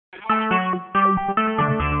Talk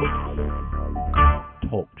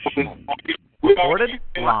show. Recorded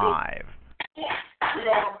live. We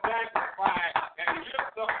are magnify and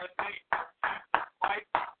lift up the name of Jesus Christ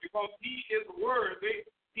because He is worthy.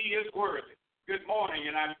 He is worthy. Good morning,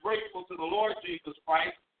 and I'm grateful to the Lord Jesus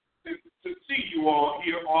Christ to see you all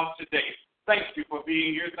here on today. Thank you for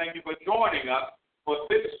being here. Thank you for joining us for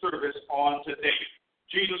this service on today.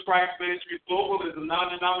 Jesus Christ Ministry Global is a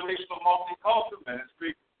non-denominational multicultural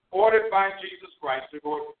ministry ordered by Jesus Christ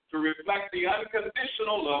to reflect the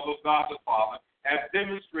unconditional love of God the Father as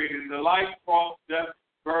demonstrated in the life, cross, death,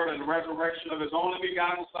 burial, and resurrection of His only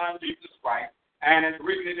begotten Son, Jesus Christ, and is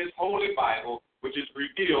written in His Holy Bible, which is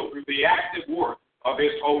revealed through the active work of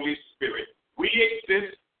His Holy Spirit. We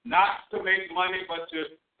exist not to make money, but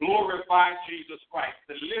to glorify Jesus Christ,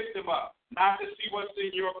 to lift Him up, not to see what's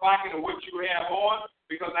in your pocket or what you have on,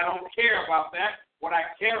 because I don't care about that. What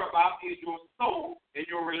I care about is your soul and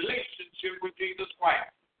your relationship with Jesus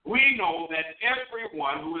Christ. We know that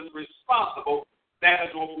everyone who is responsible, that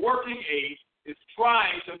is of working age, is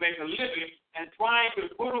trying to make a living and trying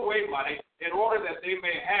to put away money in order that they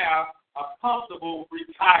may have a comfortable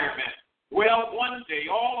retirement. Well, one day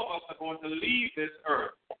all of us are going to leave this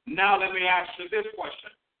earth. Now let me ask you this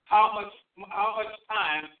question. How much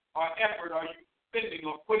time or effort are you spending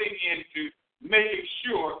or putting into making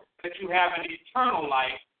sure that you have an eternal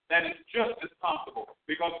life that is just as comfortable?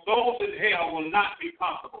 Because those in hell will not be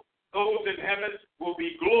comfortable. Those in heaven will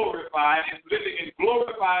be glorified and living in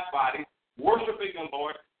glorified bodies, worshiping the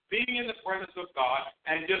Lord, being in the presence of God,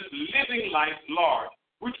 and just living life large.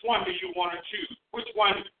 Which one do you want to choose? Which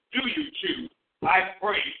one do you choose? I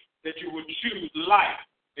pray that you would choose life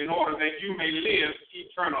in order that you may live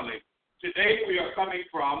eternally. Today we are coming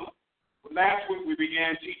from, last week we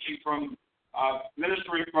began teaching from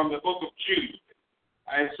ministering from the book of Jude.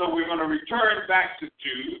 And so we're going to return back to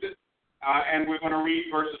Jude, and we're going to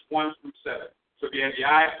read verses 1 through 7. So if you have your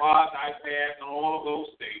iPods, iPads, and all of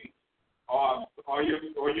those things, or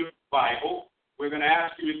your Bible, we're going to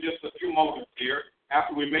ask you in just a few moments here,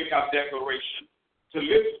 after we make our declaration,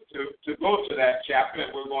 to go to that chapter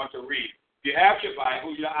that we're going to read. If you have your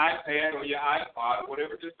Bible, your iPad, or your iPod,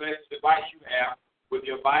 whatever device you have with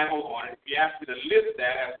your Bible on it, we ask you to list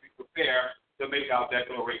that as we prepare to make our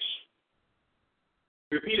declaration.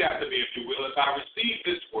 Repeat after me, if you will. If I receive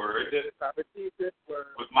this word,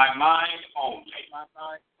 with my mind only,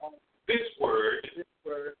 this word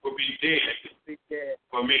will be dead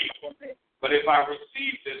for me. But if I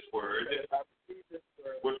receive this word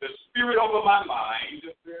with the Spirit over my mind,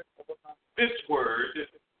 this word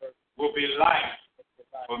will be life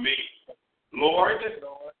for me. Lord,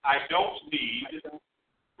 I don't need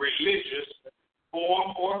religious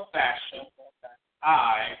form or fashion.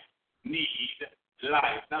 I need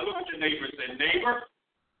life. Now look at your neighbor and say, neighbor,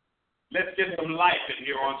 let's get some life in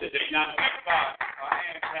here on today. Now, thank God, our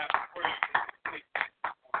hands have praise.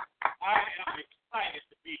 I am excited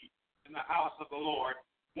to be in the house of the Lord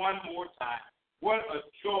one more time. What a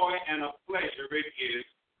joy and a pleasure it is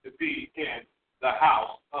to be in the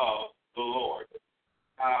house of the Lord.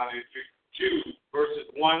 Jude, verses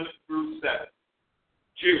 1 through 7.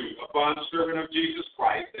 Jude, a bondservant of Jesus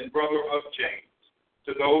Christ and brother of James,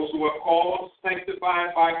 to those who are called,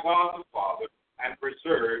 sanctified by God the Father, and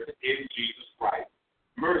preserved in Jesus Christ.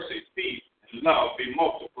 Mercy, peace, and love be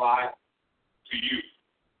multiplied to you.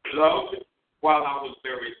 Beloved, while I was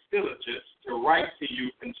very diligent to write to you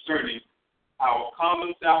concerning our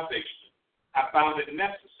common salvation, I found it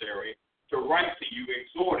necessary to write to you,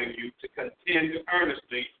 exhorting you to contend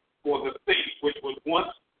earnestly for the faith which was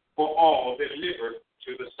once for all delivered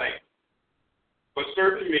to the saints. But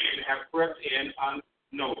certain men have crept in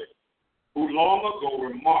unnoticed, who long ago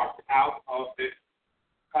were marked out of this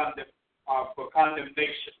for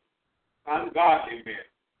condemnation, ungodly men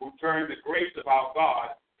who turned the grace of our God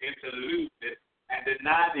into lewdness and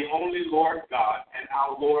denied the only Lord God and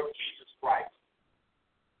our Lord Jesus Christ.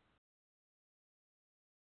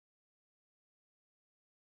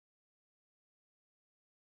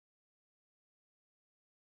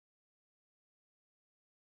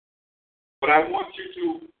 But I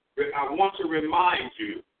want to remind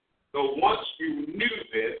you, though once you knew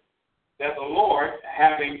this, that the Lord,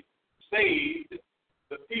 having saved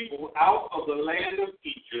the people out of the land of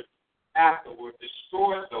Egypt, afterward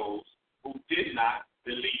destroyed those who did not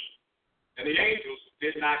believe. And the angels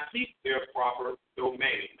did not keep their proper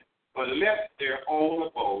domain, but left their own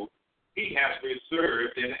abode. He has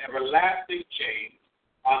reserved in everlasting chains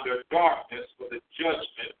under darkness for the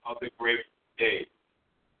judgment of the great day.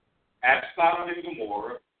 As Sodom and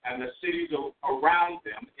Gomorrah and the cities around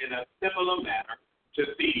them, in a similar manner, to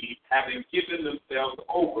these, having given themselves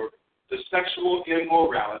over to sexual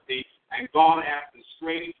immorality and gone after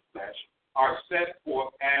strange flesh, are set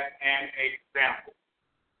forth as an example,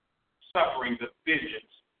 suffering the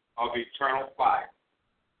vengeance of eternal fire.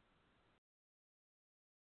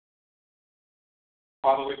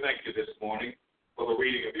 Father, we thank you this morning for the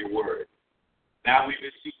reading of your word. Now we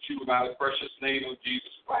beseech you by the precious name of Jesus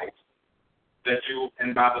Christ, that you,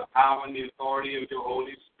 and by the power and the authority of your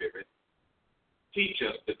Holy Spirit, teach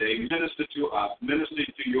us today, minister to us, minister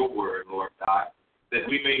to your word, Lord God, that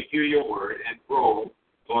we may hear your word and grow,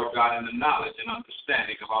 Lord God, in the knowledge and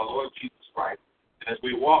understanding of our Lord Jesus Christ. And as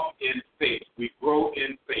we walk in faith, we grow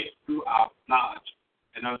in faith through our knowledge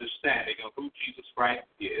and understanding of who Jesus Christ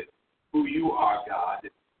is, who you are, God,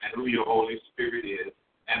 and who your Holy Spirit is,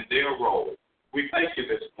 and their role. We thank you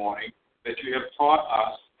this morning that you have taught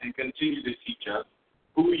us and continue to teach us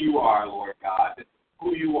who you are, Lord God,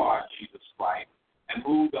 who you are, Jesus Christ, and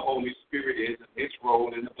who the Holy Spirit is and his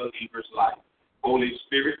role in the believer's life. Holy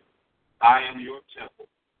Spirit, I am your temple,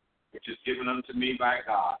 which is given unto me by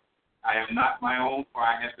God. I am not my own, for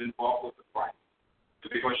I have been bought with a price.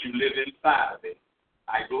 But because you live inside of me,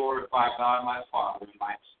 I glorify God my Father in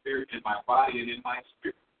my spirit, in my body, and in my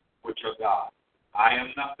spirit, which are God. I am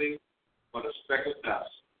nothing but a speck of dust.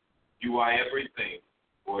 You are everything,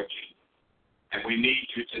 Lord Jesus. And we need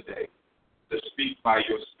you today to speak by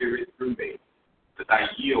your Spirit through me, that I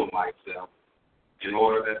yield myself in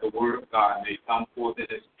order that the word of God may come forth in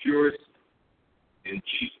its purest. In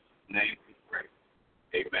Jesus' name we pray.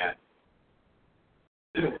 Amen.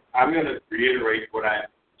 I'm going to reiterate what I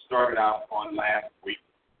started out on last week.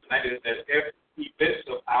 And that is that every events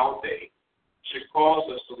of our day should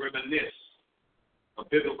cause us to reminisce of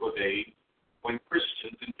biblical days when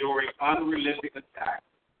Christians enduring unrelenting attacks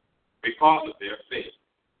because of their faith.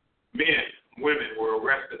 Men and women were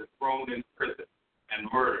arrested and thrown in prison and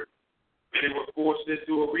murdered. Many were forced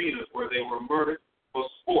into arenas where they were murdered for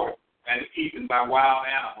sport and eaten by wild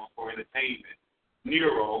animals for entertainment.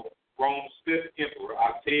 Nero, Rome's fifth emperor,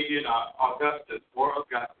 Octavian, Augustus,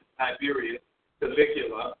 Tiberius,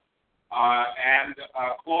 Caligula, and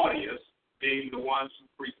Claudius being the ones who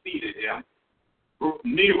preceded him.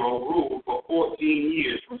 Nero ruled for 14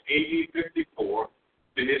 years from AD 54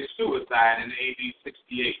 to his suicide in AD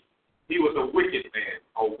 68. He was a wicked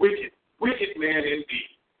man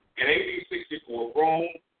indeed. In AD 64, Rome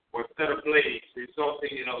was set ablaze,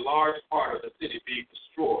 resulting in a large part of the city being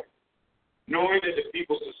destroyed. Knowing that the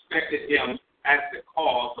people suspected him as the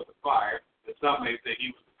cause of the fire, and some may say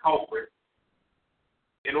he was the culprit,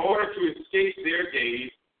 in order to escape their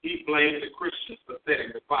gaze, he blamed the Christians for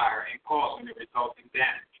setting the fire and causing the resulting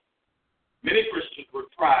damage. Many Christians were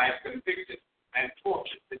tried, convicted, and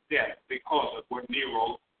tortured to death because of what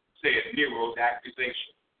Nero said, Nero's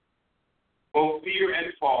accusation. Both Peter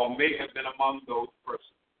and Paul may have been among those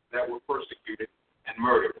persons that were persecuted and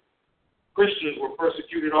murdered. Christians were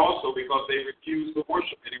persecuted also because they refused to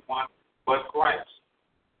worship anyone but Christ.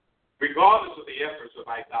 Regardless of the efforts of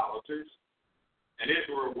idolaters and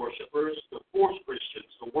emperor worshippers to force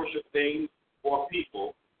Christians to worship things or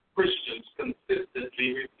people, Christians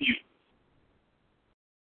consistently refused,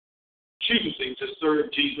 choosing to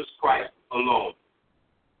serve Jesus Christ alone.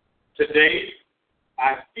 Today,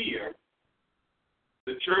 I fear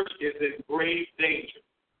the church is in grave danger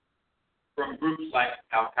from groups like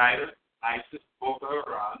Al-Qaeda, ISIS, Boko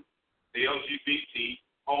Haram, the LGBT,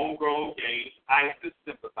 homegrown gangs, ISIS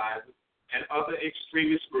sympathizers, and other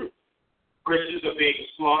extremist groups. Christians are being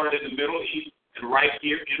slaughtered in the Middle East and right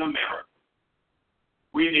here in America.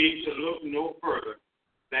 We need to look no further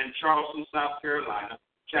than Charleston, South Carolina,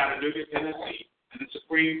 Chattanooga, Tennessee, and the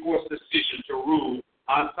Supreme Court's decision to rule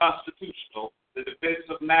unconstitutional the Defense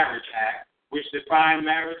of Marriage Act, which define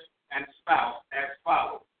marriage and spouse as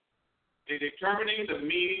follows. In determining the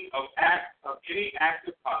meaning of any act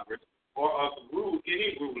of Congress or of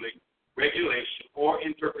any ruling, regulation, or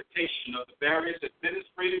interpretation of the various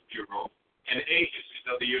administrative bureaus and agencies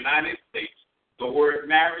of the United States, the word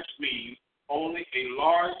marriage means only a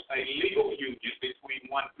legal union between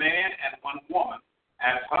one man and one woman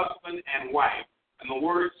as husband and wife, and the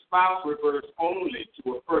word spouse refers only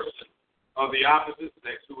to a person of the opposite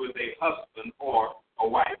sex who is a husband or a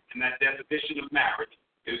wife. And that definition of marriage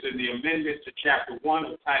is in the amendment to Chapter 1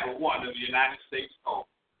 of Title 1 of the United States Code.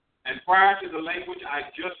 And prior to the language I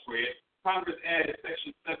just read, Congress added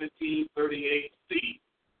Section 1738C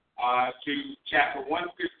to Chapter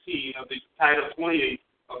 115 of the Title 28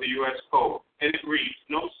 of the U.S. Code. And it reads,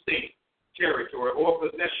 no state, territory, or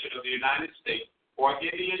possession of the United States or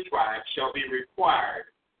Indian tribe shall be required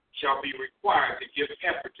to give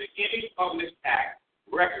effort to any public act,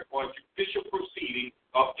 record or judicial proceeding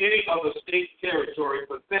of any other state, territory,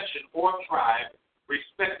 possession, or tribe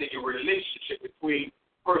respecting a relationship between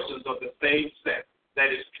persons of the same sex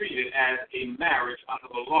that is treated as a marriage under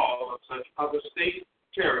the law of such other state,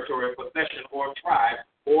 territory, possession, or tribe,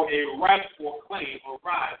 or a right or claim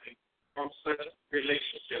arising from such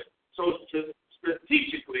relationship. So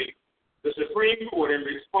strategically, the Supreme Court, in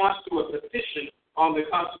response to a petition on the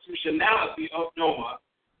constitutionality of DOMA,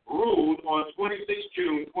 ruled on 26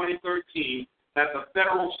 June 2013 that the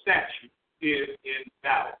federal statute is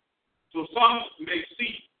invalid. So some may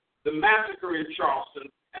see the massacre in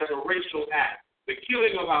Charleston as a racial act, the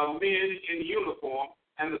killing of our men in uniform,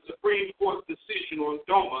 and the Supreme Court's decision on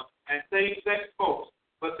DOMA and same-sex folks.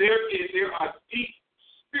 But there are deep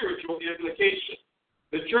spiritual implications.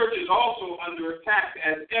 The church is also under attack,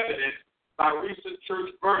 as evidenced by recent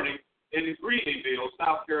church burning in Greenville,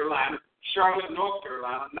 South Carolina, Charlotte, North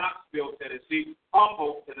Carolina, Knoxville, Tennessee,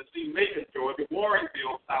 Humboldt, Tennessee, Macon, Georgia,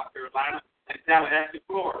 Warrenville, South Carolina, and Tallahassee,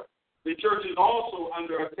 Florida. The church is also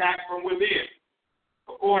under attack from within.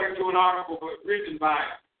 According to an article written by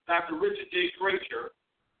Dr. Richard J. Frazier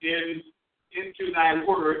in Into Thy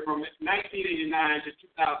Word from 1989 to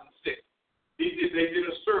 2006, they did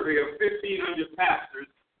a survey of 1,500 pastors,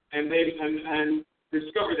 and they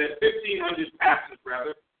discovered that 1,500 pastors,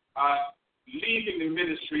 leaving the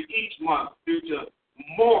ministry each month due to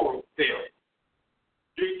moral failure,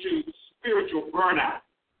 due to spiritual burnout,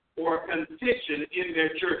 or contention in their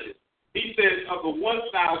churches. He says of the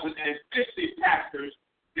 1,050 pastors,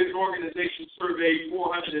 his organization surveyed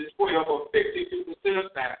 412, or 52%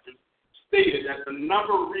 of pastors, stated that the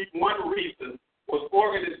one reason was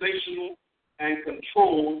organizational and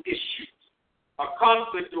control issues. A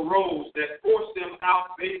conflict arose that forced them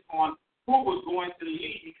out based on who was going to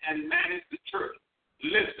lead and manage the church.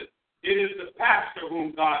 Listen, it is the pastor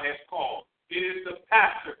whom God has called. It is the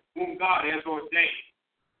pastor whom God has ordained,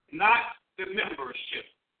 not the membership.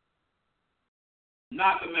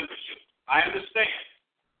 Not the membership. I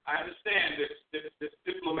understand this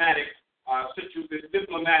diplomatic this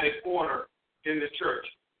diplomatic order in the church,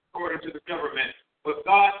 according to the government. But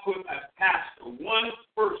God put a pastor, one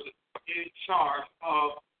person, in charge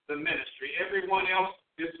of the ministry. Everyone else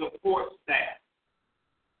is support staff.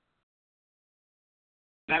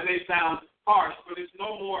 That may sound harsh, but it's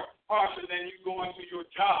no more harsher than you going to your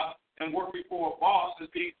job and working for a boss and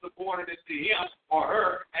being subordinate to him or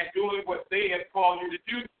her and doing what they have called you to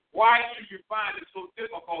do. Why do you find it so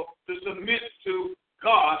difficult to submit to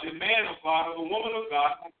God, the man of God, or the woman of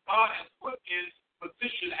God, whom God has put in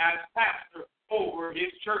position as pastor over his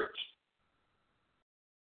church?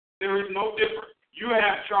 There is no difference. You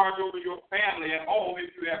have charge over your family at home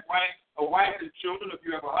if you have a wife and children, if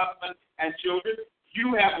you have a husband and children.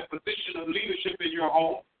 You have a position of leadership in your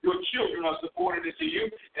home. Your children are subordinate to you.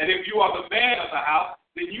 And if you are the man of the house,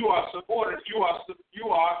 then you are subordinate. You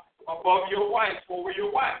are above your wife, over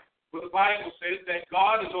your wife. But the Bible says that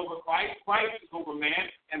God is over Christ, Christ is over man,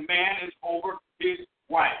 and man is over his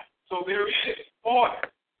wife. So there is order.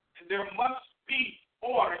 And there must be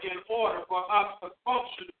order in order for us to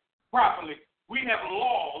function properly. We have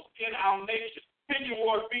laws in our nation. Henry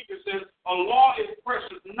Ward Beecher says a law is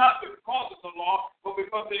precious not because it's a law, but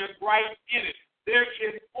because there's right in it. There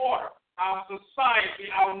is order. Our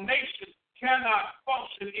society, our nation cannot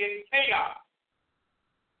function in chaos.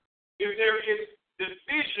 If there is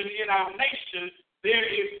division in our nation, there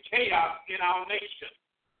is chaos in our nation.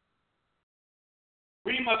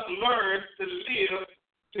 We must learn to live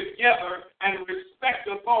together and respect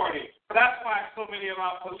authority. That's why so many of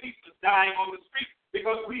our police are dying on the street,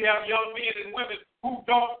 because we have young men and women who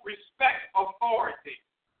don't respect authority.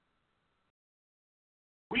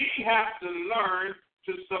 We have to learn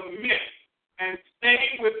to submit and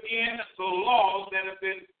stay within the laws that have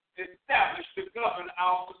been established to govern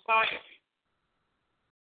our society.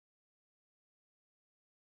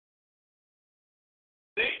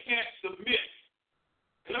 They can't submit.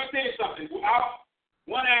 And let me tell you something.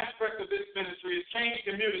 One aspect of this ministry is changing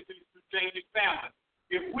communities through changing families.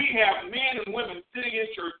 If we have men and women sitting in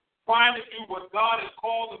church trying to do what God has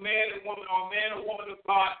called a man and woman or man or woman of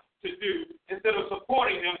God to do, instead of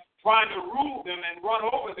supporting them, trying to rule them and run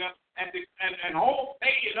over them and hold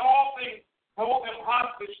them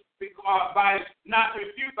hostage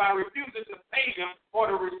by refusing to pay them or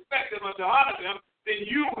to respect them or to honor them, then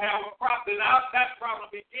you have a problem. That problem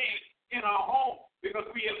begins in our home, because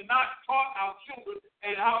we have not taught our children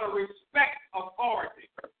and how to respect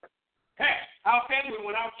authority. Heck, how can we,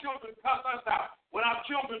 when our children cuss us out, when our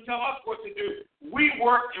children tell us what to do? We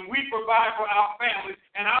work and we provide for our families,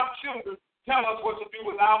 and our children tell us what to do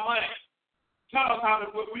with our money. Tell us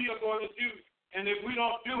what we are going to do And if we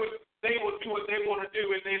don't do it, they will do what they want to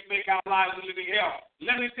do, and they make our lives a living hell.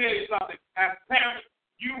 Let me tell you something. As parents,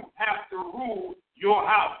 you have to rule your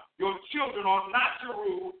house. Your children are not to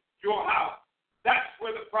rule your house. That's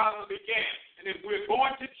where the problem began. And if we're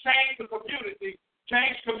going to change the community,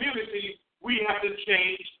 we have to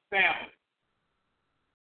change families.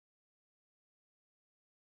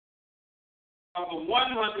 Of the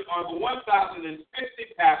 100 or the 1,050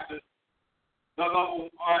 pastors,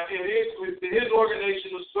 his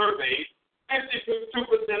organizational survey,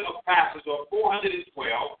 52% of pastors, or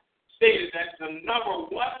 412, stated that the number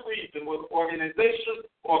one reason was organization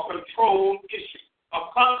or control issue. A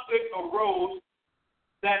conflict arose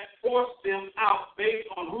that forced them out based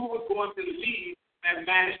on who was going to lead and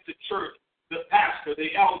manage the church, the pastor,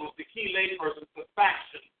 the elders, the key laypersons, the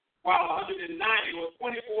faction. While 190 or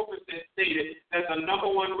 24% stated that the number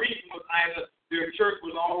one reason was either their church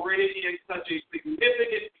was already in such a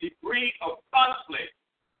significant degree of conflict.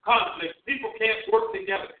 People can't work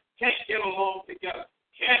together, can't get along together,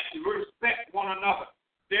 can't respect one another.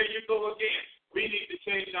 There you go again. We need to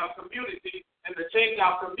change our community, and to change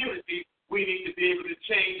our community, we need to be able to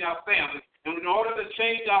change our families. And in order to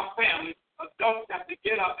change our families, adults have to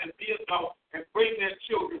get up and be adults and bring their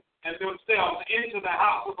children and themselves into the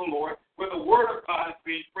house of the Lord, where the Word of God is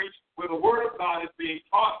being preached, where the Word of God is being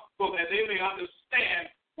taught, so that they may understand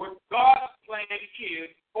what God's plan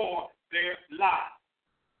is for their lives.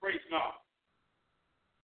 Praise God.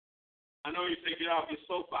 I know you say get off your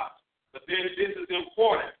soapbox, but this is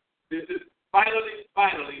important. This is vitally,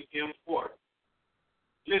 vitally important.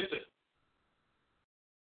 Listen.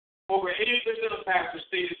 Over 80% of pastors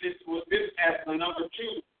stated this as the number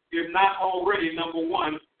two, if not already number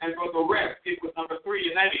one, and for the rest, it was number three,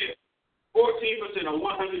 and that is 14% of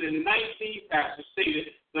 119 pastors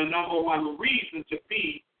stated the number one reason to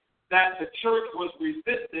be that the church was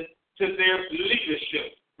resistant to their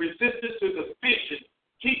leadership, resistant to the vision,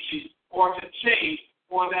 teaching, or to change,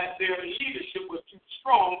 or that their leadership was too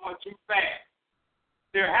strong or too fast.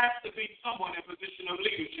 There has to be someone in a position of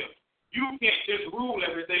leadership. You can't just rule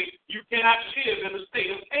everything. You cannot live in a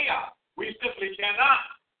state of chaos. We simply cannot.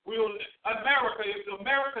 If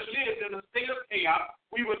America lived in a state of chaos,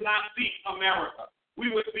 we would not be America.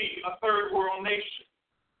 We would be a third world nation.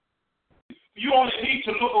 You only need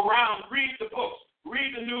to look around, read the books,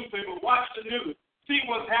 read the newspaper, watch the news, see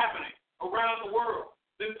what's happening around the world,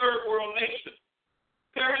 the third world nation.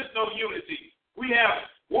 There is no unity. We have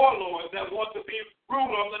warlords that want to be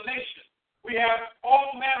ruler of the nation. We have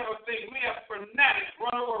all manner of things. We have fanatics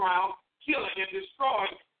running around, killing and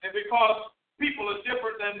destroying, and because people are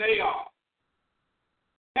different than they are.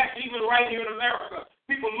 Heck, even right here in America,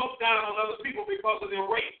 people look down on other people because of their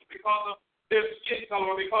race, because of their skin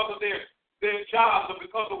color, because of their jobs, or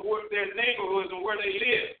because of their neighborhoods and where they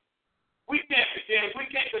live. We can't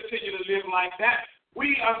continue to live like that.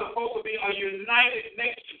 We are supposed to be a united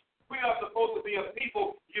nation. We are supposed to be a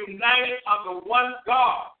people united under one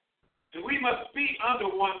God. And we must be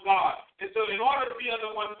under one God. And so in order to be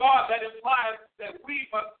under one God, that implies that we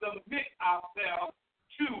must submit ourselves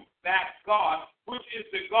to that God, which is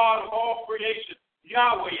the God of all creation,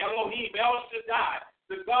 Yahweh, Elohim, El Shaddai,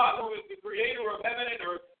 the God who is the creator of heaven and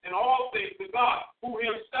earth and all things, the God who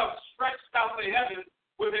himself stretched out the heavens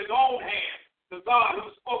with his own hand, the God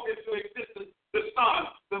who spoke into existence the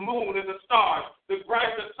sun, the moon, and the stars, the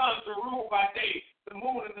sun to rule by day, the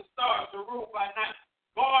moon and the stars to rule by night.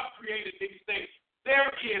 God created these things.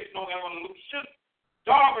 There is no evolution.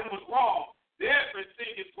 Darwin was wrong.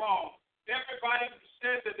 Everything is wrong. Everybody who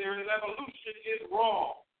says that there is evolution is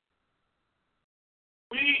wrong.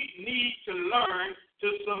 We need to learn to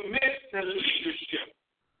submit to leadership.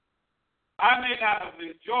 I may not have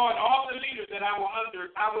enjoyed all the leaders that I was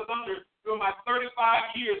under through my 35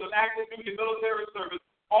 years of active duty military service,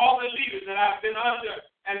 all the leaders that I've been under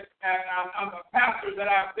and the pastors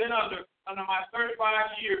that I've been under my 35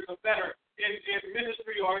 years or better in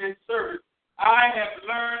ministry or in service. I have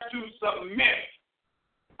learned to submit.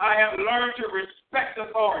 I have learned to respect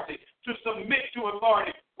authority, to submit to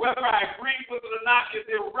authority. Whether I agree with it or not is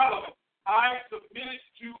irrelevant. I submitted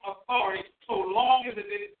to authority so long as it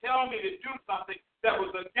didn't tell me to do something that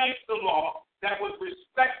was against the law, that was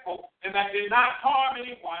respectful, and that did not harm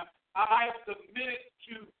anyone. I submitted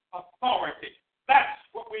to authority. That's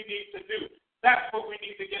what we need to do. That's what we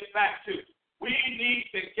need to get back to. We need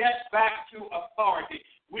to get back to authority.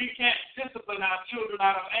 We can't discipline our children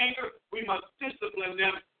out of anger. We must discipline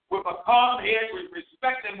them with a calm head, with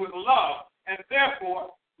respect, and with love. And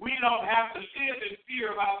therefore, we don't have to live in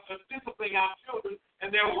fear about disciplining our children, and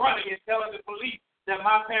they're running and telling the police that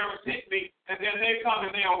my parents hit me, and then they come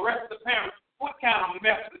and they arrest the parents. What kind of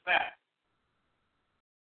mess is that?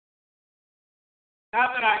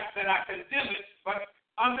 Not that I condemn it, but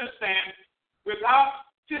understand, without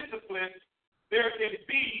discipline, there can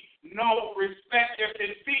be no respect, there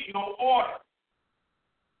can be no order.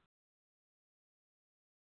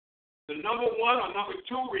 The number one or number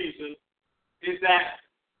two reason is that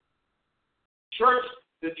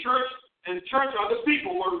the church or the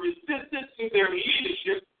people were resistant to their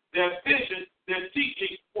leadership, their vision, their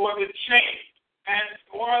teaching, or the change,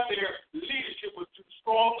 or their leadership was too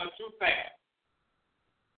strong or too fast.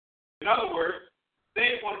 In other words,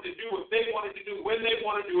 they wanted to do what they wanted to do when they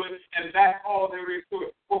wanted to do it, and that's all there is to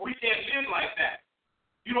it. Well, we can't live like that.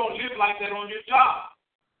 You don't live like that on your job.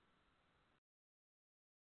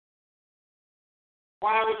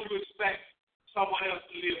 Why would you expect someone else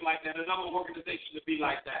to live like that, another organization to be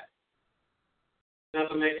like that?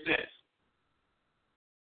 Doesn't make sense.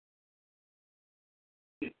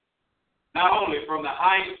 Not only from the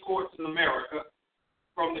highest courts in America,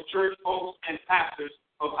 from the church folks and pastors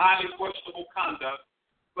of highly questionable conduct,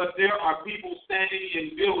 but there are people standing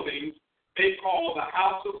in buildings they call the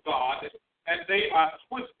house of God, and they are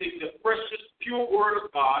twisting the precious, pure word of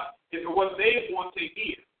God into what they want to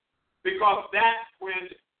hear. Because that's when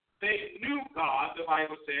they knew God, the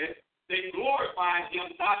Bible says, they glorified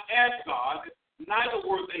him not as God, neither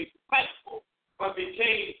were they thankful, but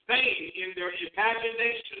became vain in their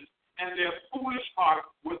imagination, and their foolish heart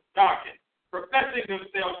was darkened. Professing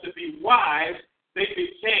themselves to be wise, they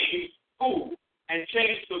became fools, and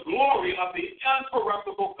changed the glory of the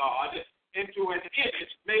uncorruptible God into an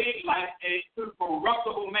image made like a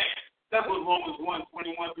corruptible man. That's what Romans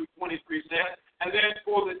 1:21-23 says. And then,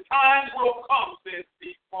 for the time will come, says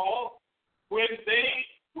Paul, when they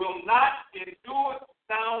will not endure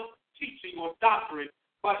sound teaching or doctrine,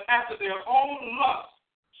 but after their own lust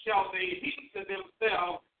shall they heap to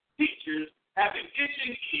themselves teachers having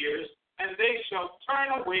itching ears, and they shall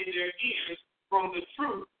turn away their ears from the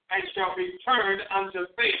truth, and shall be turned unto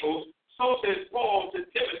fables. So says Paul to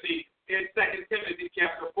Timothy in 2 Timothy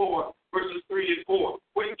chapter 4, verses 3 and 4.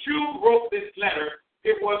 When Jude wrote this letter,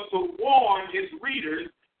 it was to warn his readers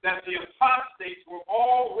that the apostates were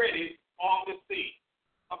already on the scene.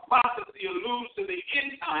 Apostasy alludes to the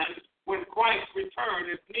end times when Christ's return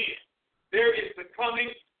is near. There is coming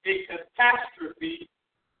a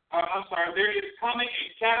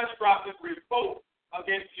catastrophic revolt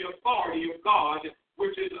against the authority of God,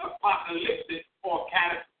 which is apocalyptic or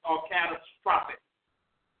catastrophic.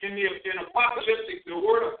 In apocalyptic, the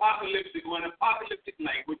word apocalyptic or an apocalyptic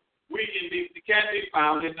language, can be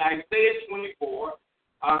found in Isaiah 24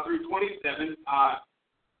 through 27,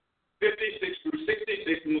 56 through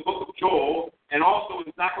 66 in the book of Joel, and also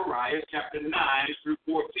in Zechariah chapter 9 through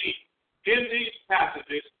 14. In these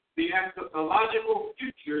passages, the eschatological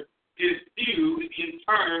future is viewed in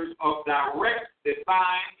terms of direct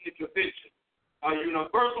divine intervention, a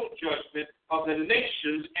universal judgment of the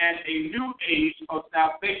nations, and a new age of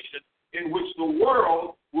salvation in which the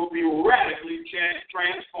world will be radically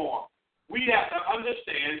transformed. We have to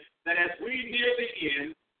understand that as we near the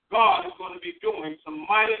end, God is going to be doing some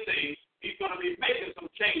mighty things. He's going to be making some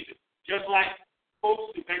changes. Just like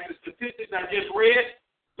folks, the statistics I just read,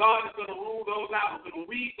 God is going to rule those out. He's going to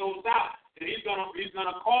weed those out. And he's going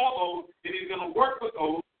to call those, and he's going to work with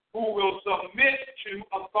those who will submit to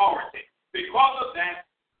authority. Because of that,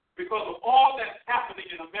 because of all that's happening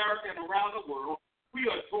in America and around the world, we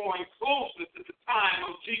are drawing closer to the time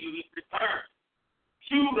of Jesus' return.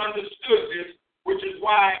 Jude understood this, which is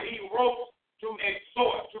why he wrote to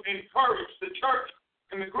exhort, to encourage the church.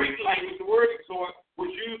 In the Greek language, the word exhort was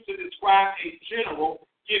used to describe a general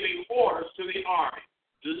giving orders to the army.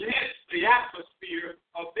 The atmosphere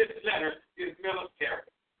of this letter is military.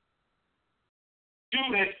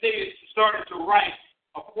 Jude had started to write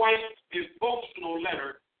a quite emotional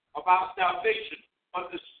letter about salvation,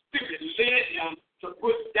 but the Spirit led him to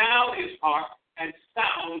put down his heart and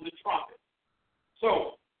sound the trumpet.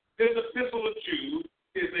 So, this epistle of Jude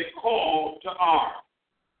is a call to arms.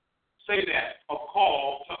 Say that, a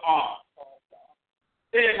call to arms.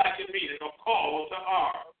 Say it like you mean it, a call to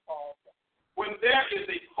arms. When there is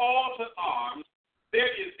a call to arms,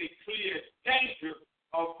 there is a clear danger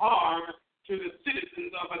of harm to the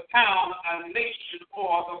citizens of a town, a nation,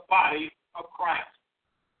 or the body of Christ.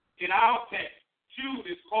 In our text, Jude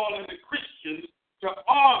is calling the Christians to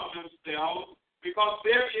arm themselves because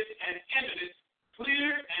there is an imminent,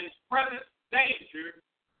 clear, and present danger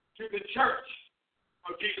to the church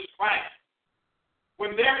of Jesus Christ.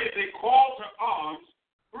 When there is a call to arms,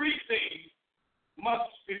 three things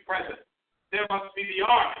must be present. There must be the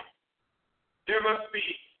army. There must be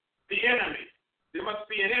the enemy. There must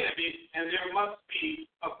be an enemy, and there must be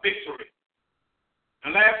a victory.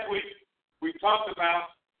 And last week, We talked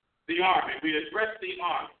about the army. We addressed the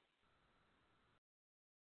army.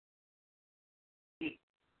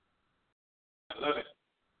 I love it.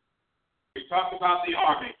 We talked about the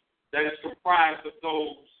army that is comprised of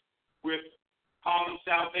those with common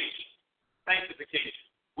salvation, sanctification,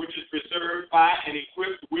 which is preserved by and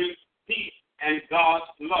equipped with peace and God's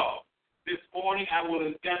love. This morning I will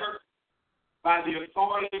endeavor, by the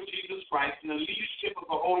authority of Jesus Christ and the leadership of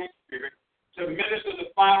the Holy Spirit, to minister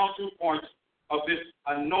the final 2 points of this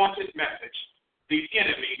anointed message, the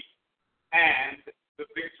enemy and the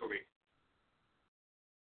victory.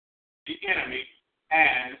 The enemy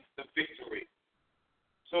and the victory.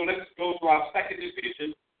 So let's go to our second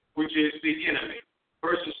division, which is the enemy,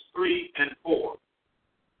 verses 3 and 4.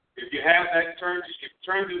 If you have that, turn to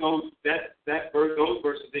those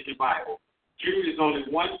verses in your Bible. Jude is only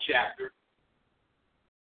one chapter,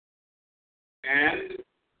 and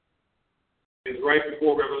is right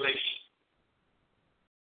before Revelation.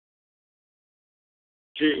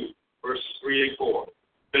 Jude, verses 3 and 4.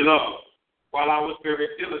 Beloved, while I was very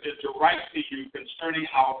diligent to write to you concerning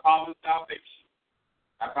our common salvation,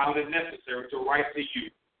 I found it necessary to write to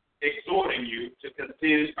you, exhorting you to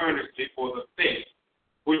contend earnestly for the faith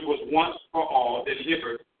which was once for all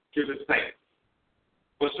delivered to the saints.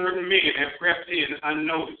 For certain men have crept in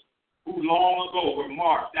unnoticed, who long ago were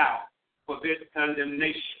marked out for this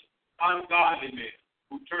condemnation, ungodly men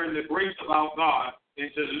who turned the grace of our God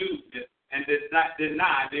into lewdness and did not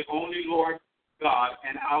deny the only Lord God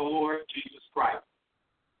and our Lord Jesus Christ.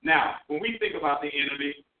 Now, when we think about the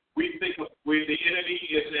enemy, we think of the enemy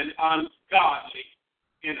is an ungodly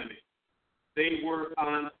enemy. They were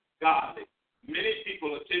ungodly. Many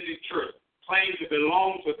people attending church claim to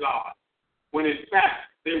belong to God, when in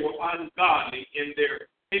fact they were ungodly in their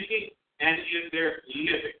thinking and in their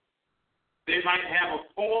living. They might have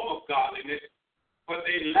a form of godliness, but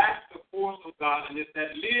they lack the force of godliness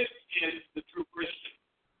that lives in the true Christian.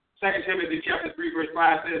 2 Timothy chapter 3, verse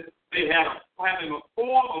 5 says, they have having a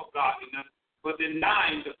form of godliness, but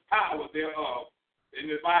denying the power thereof. In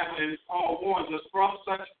the Bible, and Paul warns us, from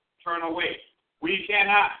such turn away. We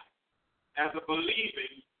cannot, as a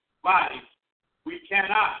believing body, we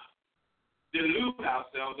cannot delude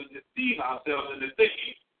ourselves and deceive ourselves into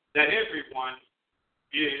thinking that everyone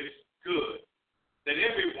is good, that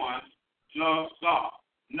everyone loves God.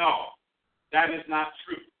 No, that is not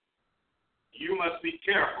true. You must be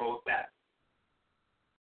careful of that.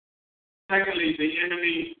 Secondly, the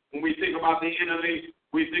enemy, when we think about the enemy,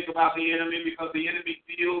 we think about the enemy because the enemy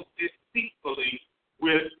deals deceitfully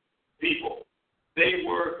with people. They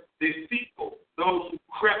were deceitful, those who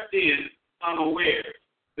crept in unawares.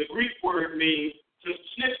 The Greek word means to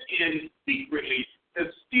slip in secretly, to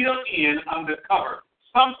steal in undercover.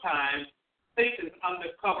 Sometimes Satan's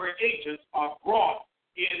undercover agents are brought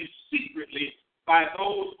in secretly by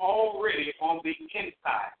those already on the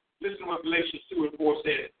inside. Listen to what Galatians 2 and 4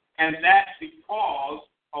 says. And that because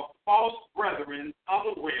of false brethren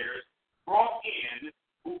unawares brought in,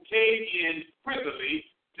 who came in privily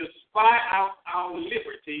to spy out our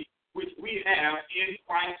liberty, which we have in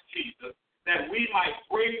Christ Jesus, that they might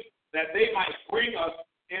bring us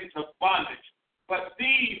into bondage. But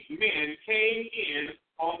these men came in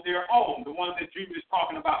on their own, the ones that Jude is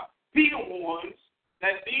talking about. Peter warns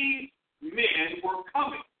that these men were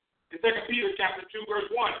coming. In 2 Peter chapter 2, verse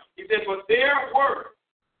 1, he said, but there were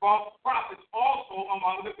false prophets also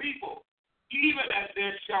among the people, even as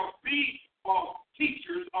there shall be false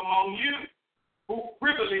teachers among you, who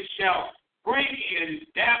privily shall bring in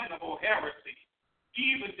damnable heresy,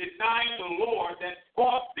 even denying the Lord that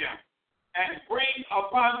bought them, and bring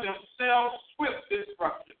upon themselves swift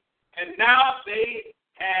destruction. And now they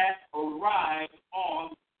have arrived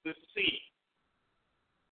on the scene.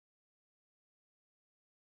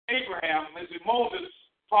 Abraham, as Moses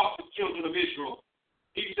taught the children of Israel,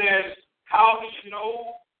 he says, how do you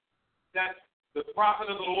know that the prophet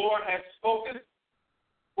of the Lord has spoken?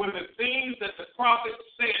 When the things that the prophet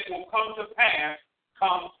said will come to pass,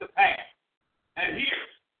 comes to pass. And here,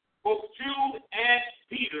 both Jude and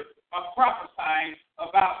Peter are prophesying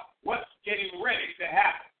about what's getting ready to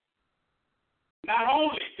happen. Not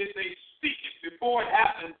only did they speak it before it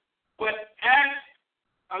happened, but as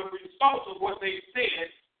a result of what they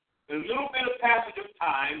said, a little bit of passage of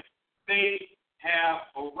time, they have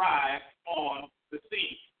arrived on the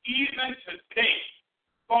scene. Even today,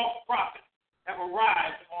 false prophets have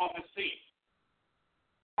arrived on the scene.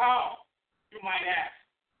 How, you might ask,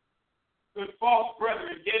 could false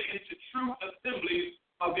brethren get into true assemblies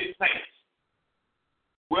of his saints?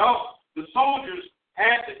 Well, the soldiers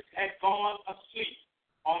had gone asleep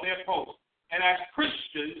on their post. And as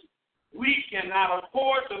Christians, we cannot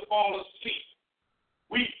afford to fall asleep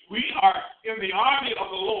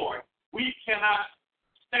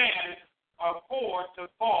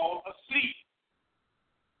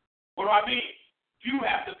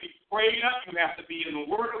have to be in the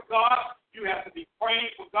Word of God. You have to be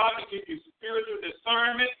praying for God to give you spiritual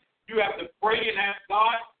discernment. You have to pray and ask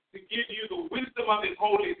God to give you the wisdom of His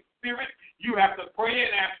Holy Spirit. You have to pray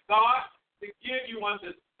and ask God to give you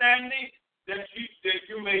understanding that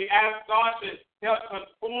you may ask God to help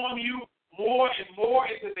conform you more and more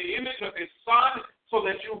into the image of His Son, so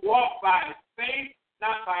that you walk by faith,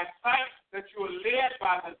 not by sight, that you are led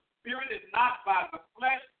by the Spirit and not by the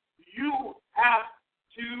flesh. You have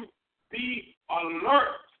to be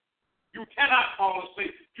alert. You cannot fall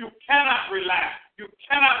asleep. You cannot relax. You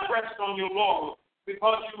cannot rest on your laurels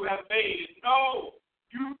because you have made it. No,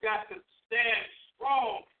 you've got to stand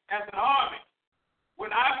strong as an army.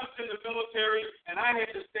 When I was in the military and I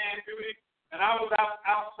had to stand duty, and I was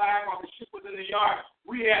outside while the ship was in the yard,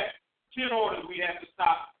 we had 10 orders we had to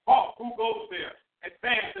stop. Halt, who goes there?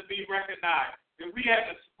 Advance and be recognized. And we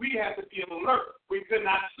had to be alert. We could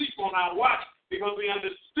not sleep on our watch because we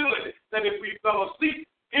understood that if we fell asleep,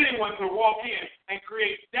 anyone could walk in and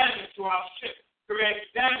create damage to our ship, create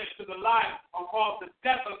damage to the life, or cause the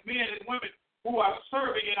death of men and women who are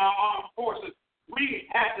serving in our armed forces.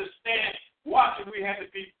 We had to stand watching. We had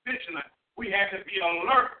to be vigilant. We had to be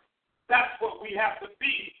alert. That's what we have to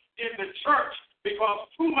be in the church,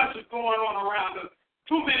 because too much is going on around us.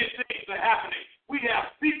 Too many things are happening. We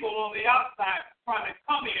have people on the outside trying to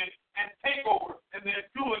come in and take over, and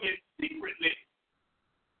they're doing it secretly.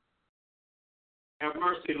 Have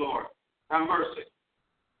mercy, Lord. Have mercy.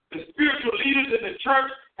 The spiritual leaders in the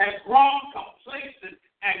church have grown complacent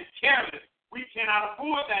and careless. We cannot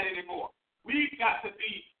afford that anymore. We've got to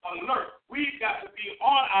be alert. We've got to be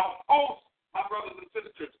on our post, my brothers and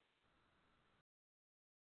sisters.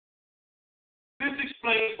 This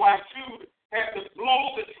explains why Jude had to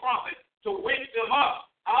blow the trumpet to wake them up.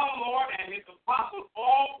 Our Lord and His apostles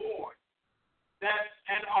all warned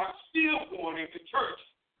and are still warning the church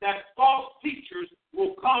that false teachers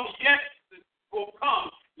will come, yet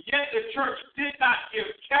the church did not give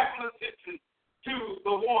careful attention to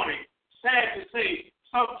the warning. Sad to say,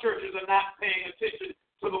 some churches are not paying attention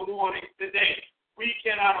to the warning today. We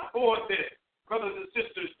cannot afford this. Brothers and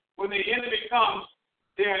sisters, when the enemy comes,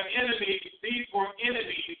 they're enemies. These were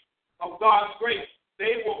enemies of God's grace.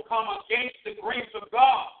 They will come against the grace of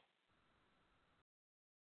God.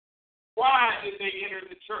 Why did they enter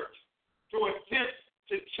the church? To attempt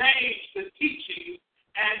to change the teaching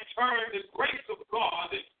and turn the grace of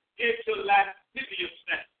God into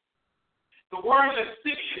lasciviousness. The word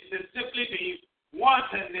lasciviousness simply means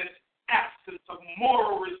wantonness, absence of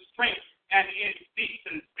moral restraint, and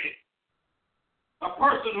indecency. A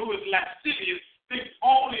person who is lascivious thinks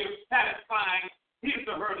only of satisfying his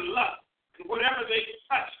or her lust, and whatever they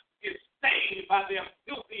touch is stained by their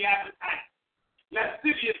filthy appetite.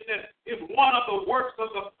 Lasciviousness is one of the works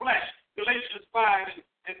of the flesh. Galatians 5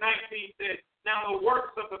 and 19 says, now the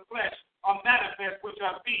works of the flesh are manifest, which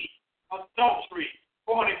are these: adultery,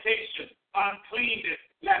 fornication, uncleanness,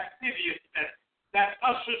 lasciviousness, that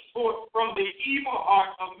ushers forth from the evil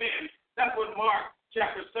heart of men. That's what Mark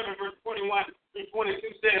chapter 7, verse 21 through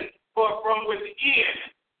 22 says. For from within,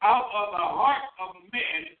 out of the heart of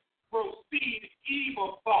men, proceed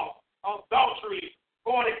evil thoughts, adultery,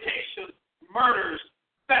 fornication, murders,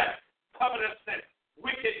 theft, covetousness,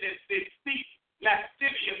 wickedness, deceit,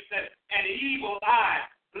 lasciviousness, an evil eye,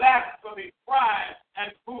 blasphemy, pride,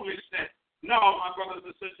 and foolishness. No, my brothers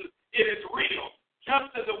and sisters, it is real.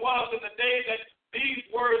 Just as it was in the day that these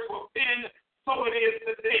words were penned, so it is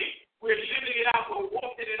today. We're living it out. We're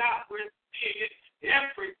walking it out. We're seeing it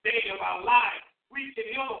every day of our lives. We can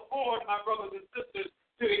ill afford, my brothers and sisters,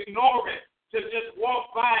 to ignore it, to just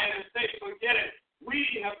walk by it and say, forget it. We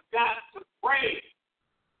have got to pray.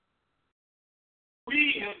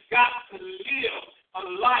 We have got to live a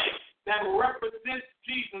life that represents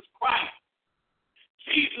Jesus Christ.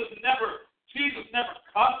 Jesus never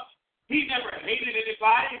cussed. He never hated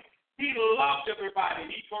anybody. He loved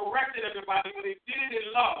everybody. He corrected everybody, but he did it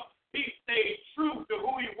in love. He stayed true to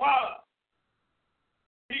who he was.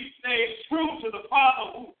 He stayed true to the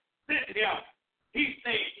Father who sent him. He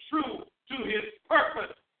stayed true to his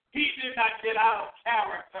purpose. He did not get out of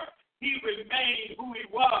character. He remained who he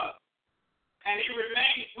was. And he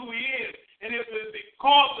remains who he is. And it was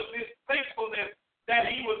because of his faithfulness that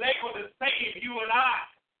he was able to save you and I,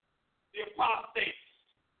 the apostates.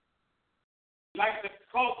 Like the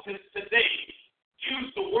cultists today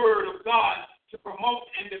use the word of God to promote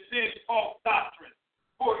and defend false doctrine.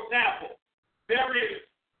 For example, there is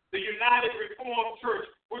the United Reformed Church,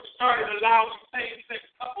 which started allowing same-sex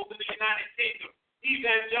couples in the United Kingdom.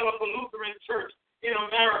 Evangelical Lutheran Church in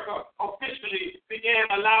America officially began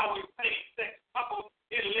allowing same-sex couples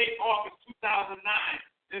in late August 2009.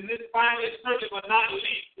 And this finally, certainly, but not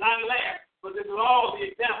least, not last, but this is all the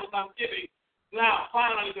examples I'm giving. Now,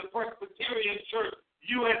 finally, the Presbyterian Church,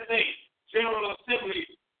 USA, General Assembly,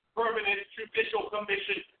 Permanent Judicial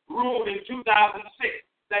Commission ruled in 2006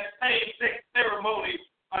 that same-sex ceremonies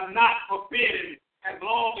are not forbidden as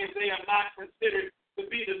long as they are not considered to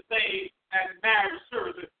be the same as marriage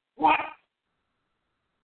services. What?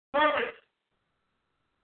 Servants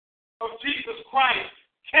of Jesus Christ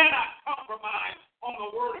cannot compromise on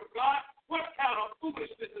the Word of God. What kind of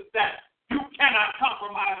foolishness is that? You cannot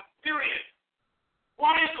compromise, period.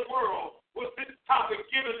 Why in the world was this topic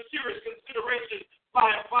given serious consideration by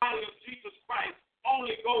a body of Jesus Christ?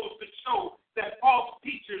 Only goes to show that false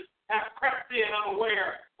teachers have crept in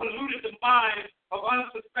unaware, polluted the minds of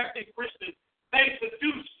unsuspecting Christians. They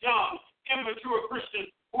seduce young, immature Christians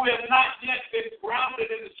who have not yet been grounded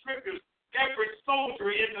in the Scriptures. Every soldier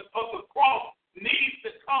of the cross needs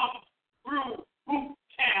to come through boot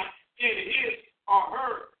camp in his or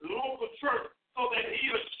her local church so that he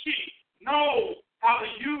or she knows how to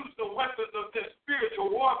use the weapons of this spiritual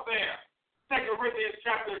warfare. 2 Corinthians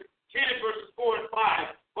chapter 10, verses 4 and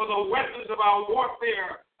 5. For the weapons of our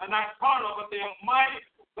warfare are not carnal, but they are mighty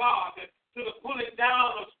to God to the pulling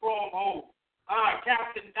down of strongholds,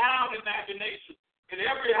 casting down imagination and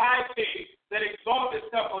every high thing that exalts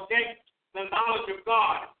itself against the knowledge of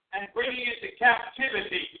God, and bringing into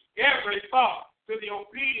captivity every thought to the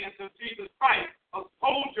obedience of Jesus Christ. A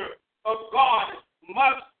soldier of God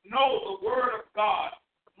must know the Word of God,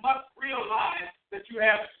 must realize that you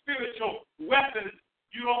have spiritual weapons.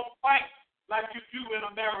 You don't fight like you do in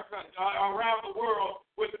America, around the world,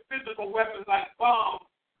 with the physical weapons like bombs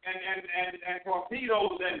and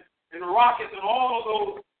torpedoes and rockets and all of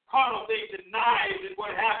those carnal things and knives and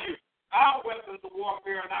what have you. Our weapons of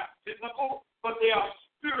warfare are not physical, but they are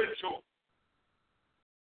spiritual.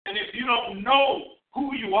 And if you don't know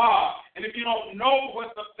who you are, and if you don't know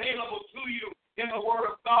what's available to you in the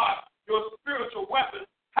Word of God, your spiritual weapons,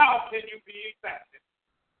 how can you be effective?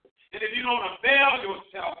 And if you don't avail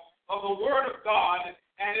yourself of the Word of God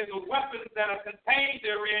and in the weapons that are contained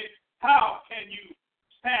therein, how can you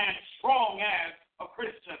stand strong as a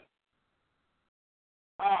Christian?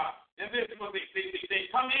 And this is what they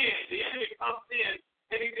come in, the enemy comes in,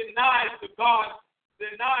 and he denies God's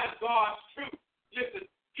truth. Listen,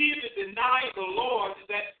 even denying the Lord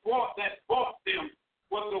that brought them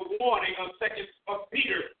was the warning of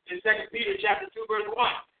Peter in 2 Peter chapter 2, verse 1.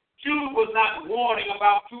 Jude was not warning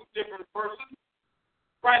about two different persons,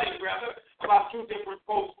 writing rather about two different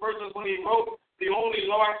persons when he wrote the only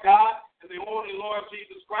Lord God and the only Lord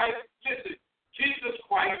Jesus Christ. Listen, Jesus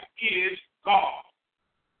Christ is God.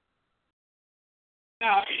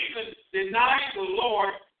 Now, even denying the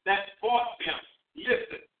Lord that bought them,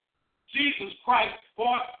 listen, Jesus Christ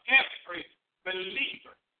bought every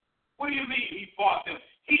believer. What do you mean he bought them?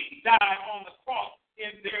 He died on the cross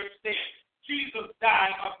in their stead. Jesus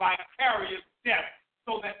died a vicarious death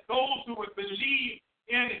so that those who would believe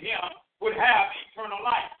in him would have eternal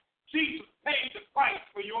life. Jesus paid the price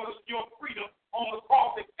for your freedom on the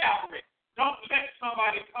cross at Calvary. Don't let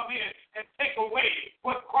somebody come in and take away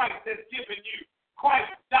what Christ has given you.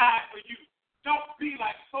 Christ died for you. Don't be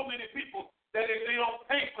like so many people that if they don't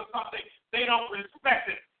pay for something, they don't respect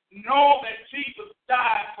it. Know that Jesus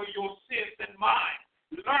died for your sins and mine.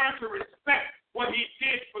 Learn to respect what he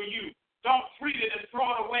did for you. Don't treat it and throw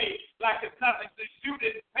it away like it's nothing that you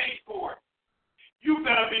didn't pay for. You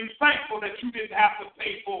better be thankful that you didn't have to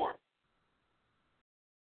pay for it.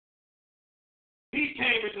 He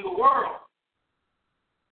came into the world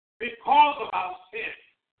because of our sins.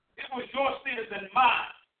 It was your sins and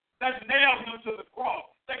mine that nailed him to the cross,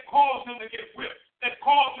 that caused him to get whipped, that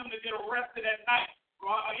caused him to get arrested at night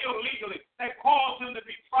illegally, that caused him to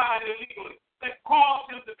be tried illegally, that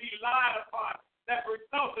caused him to be lied upon, that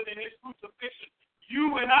resulted in his crucifixion.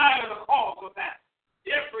 You and I are the cause of that.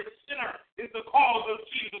 Every sinner is the cause of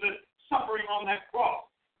Jesus' suffering on that cross.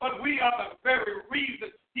 But we are the very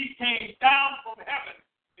reason he came down from heaven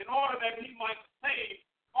in order that he might save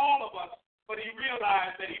all of us. But he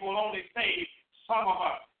realized that he will only save some of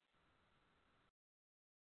us.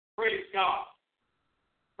 Praise God.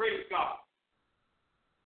 Praise God.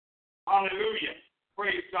 Hallelujah.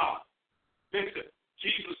 Praise God. Listen,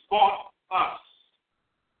 Jesus bought us.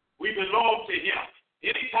 We belong to him.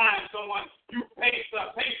 Anytime you pay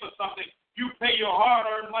for something, you pay your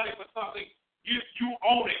hard-earned money for something, you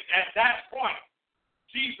own it. At that point,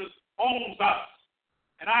 Jesus owns us.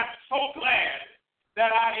 And I'm so glad that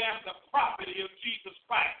I am the property of Jesus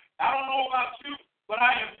Christ. I don't know about you, but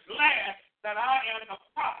I am glad that I am the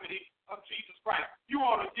property of Jesus Christ. You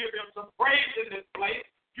ought to give him some praise in this place.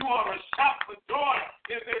 You ought to shout for joy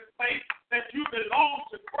in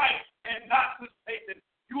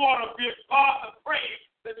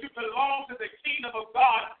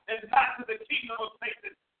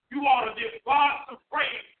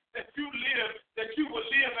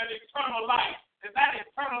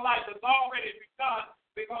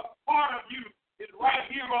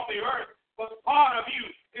you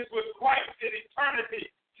is with Christ in eternity.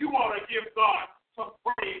 You want to give God some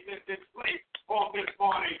praise in this place on this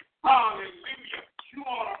morning. Hallelujah. You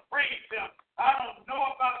want to praise Him. I don't know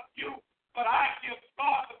about you, but I give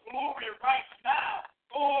God the glory right now.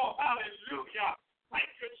 Oh, hallelujah. Thank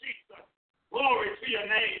you, Jesus. Glory to your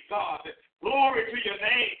name, God. Glory to your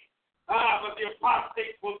name. But the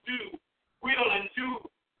apostates will and do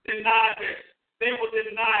deny this. They will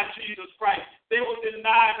deny Jesus Christ. They will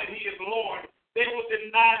deny that He is Lord. They will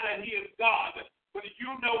deny that He is God. But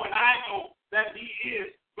you know and I know that He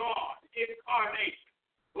is God, incarnation.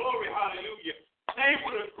 Glory, hallelujah. They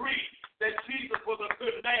would agree that Jesus was a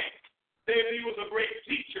good man, that He was a great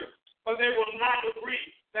teacher, but they will not agree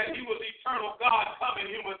that He was eternal God come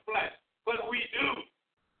in human flesh. But we do.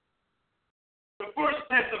 The first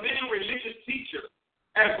test of any religious teacher,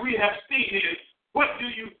 as we have seen, is what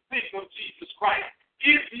do you think of Jesus Christ?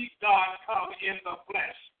 Is He God come in the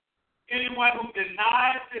flesh? Anyone who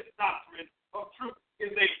denies this doctrine of truth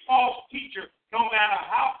is a false teacher, no matter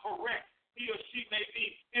how correct he or she may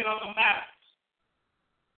be in other matters.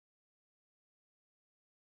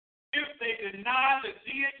 If they deny the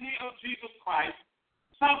deity of Jesus Christ,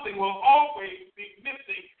 something will always be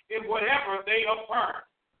missing in whatever they affirm.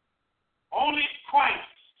 Only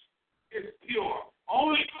Christ is pure.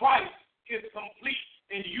 Only Christ is complete.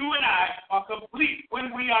 And you and I are complete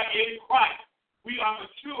when we are in Christ. We are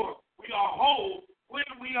mature. We are whole when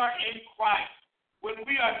we are in Christ. When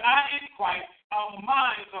we are not in Christ, our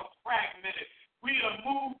minds are fragmented. We are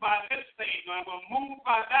moved by this thing, or we're moved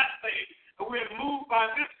by that thing, or we're moved by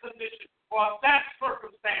this condition or that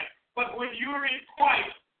circumstance. But when you're in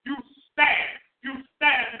Christ, you stand. You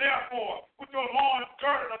stand, therefore, with your loins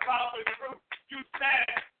girded about with truth. You stand,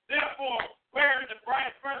 therefore, wearing the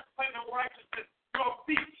bright breastplate of righteousness, your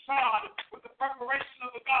feet shod with the preparation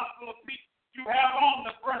of the gospel of peace. You have on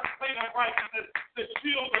the breastplate of righteousness, the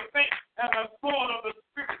shield of faith, and the sword of the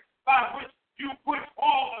Spirit, by which you put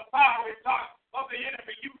all the fiery darts of the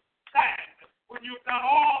enemy. You stand. When you've done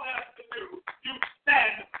all that to do, you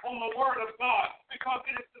stand on the word of God, because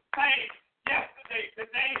it is the same yesterday,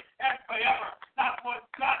 today, and forever. Not one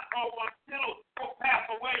jot or one tittle will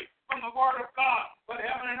pass away from the word of God, but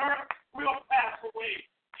heaven and earth will pass away.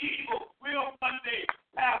 Evil will one day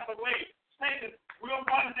pass away. Satan will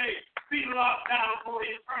one day be locked down for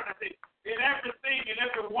eternity. And everything and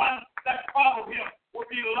everyone that follow him will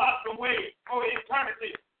be locked away for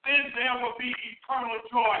eternity. Then there will be eternal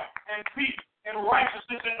joy and peace and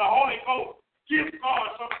righteousness in the Holy Ghost. Give God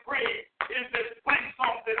some praise in this place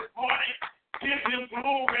on this morning. Give Him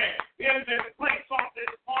glory in this place on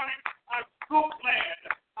this morning. I'm so glad.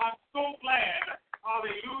 I'm so glad.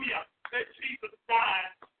 Hallelujah. That Jesus died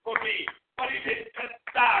for me. But He didn't just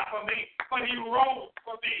die for me, but He rose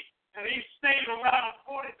for me. And He stayed around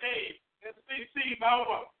 40 days and seen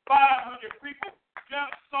over 500 people,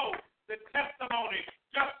 just so the testimony,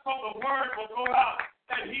 just so the word will go out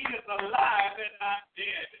that He is alive and not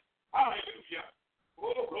dead. Hallelujah.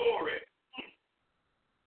 Oh, glory.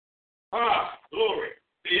 Glory.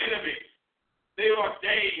 The enemy, they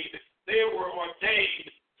were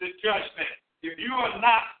ordained to judgment. If you are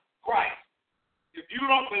not Christ, if you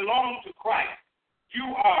don't belong to Christ, you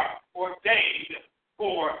are ordained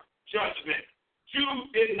for judgment. You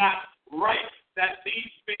did not write that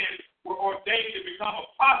these men were ordained to become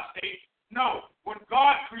apostates. No, when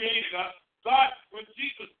God created us, when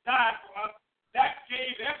Jesus died for us, that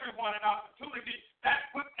gave everyone an opportunity.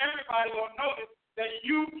 That put everybody on notice that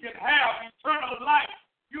you can have eternal life.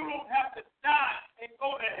 You don't have to die and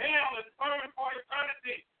go to hell and burn for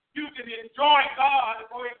eternity. You can enjoy God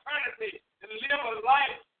for eternity and live a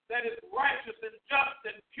life that is righteous and just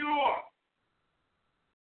and pure.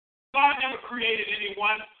 God never created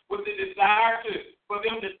anyone with the desire for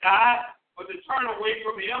them to die or to turn away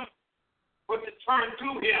from Him, but to turn to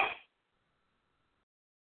Him.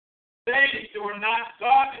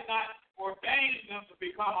 God did not ordain them to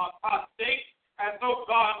become apostates as though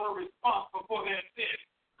God were responsible for their sin.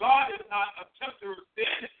 God is not a tempter of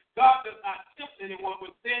sin. God does not tempt anyone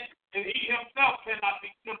with sin, and He Himself cannot be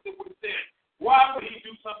tempted with sin. Why would He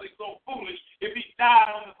do something so foolish if He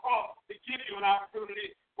died on the cross to give you an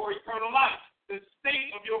opportunity for eternal life? The state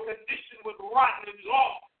of your condition was rotten and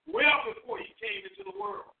lost well before He came into the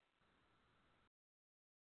world.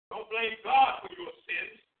 Don't blame God for your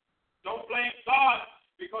sins. Don't blame God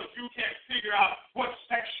because you can't figure out what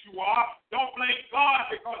sex you are. Don't blame God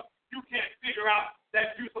because you can't figure out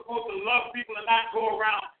that you're supposed to love people and not go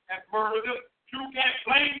around and murder them. You can't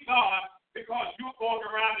blame God because you're going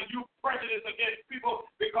around and you prejudice against people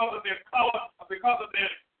because of their color, or because of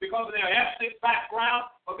their ethnic background,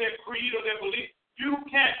 or their creed, or their belief. You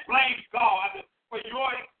can't blame God for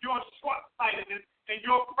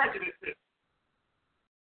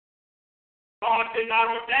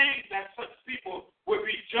not ordained that such people would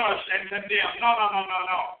be judged and condemned.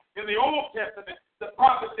 No. In the Old Testament, the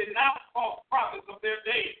prophets did not call prophets of their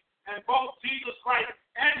day. And both Jesus Christ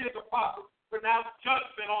and his apostles pronounced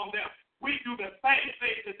judgment on them. We do the same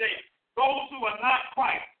thing today. Those who are not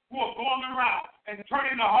Christ, who are going around and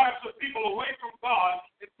turning the hearts of people away from God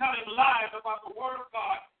and telling lies about the Word of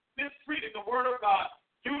God, mistreating the Word of God,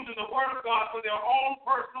 using the Word of God for their own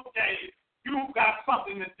personal gain, you've got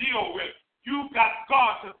something to deal with. You've got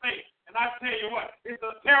God to face. And I tell you what, it's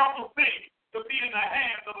a terrible thing to be in the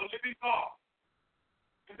hands of a living God.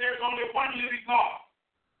 And there's only one living God.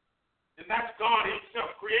 And that's God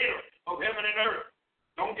himself, creator of heaven and earth.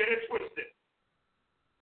 Don't get it twisted.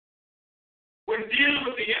 When dealing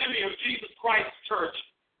with the enemy of Jesus Christ's church,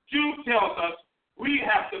 Jude tells us we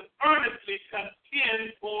have to earnestly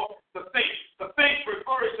contend for the faith. The faith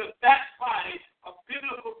refers to that body of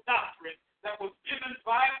biblical doctrine that was given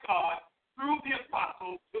by God through the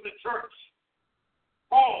apostles to the church.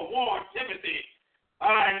 Paul warned Timothy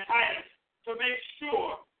and Titus to make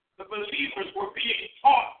sure the believers were being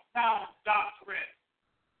taught sound doctrine.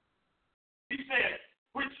 He says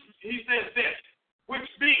this, which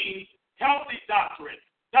means healthy doctrine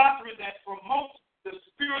that promotes the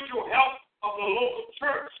spiritual health of the local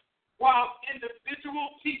church. While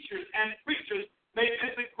individual teachers and preachers may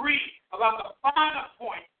disagree about the finer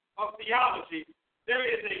point of theology, there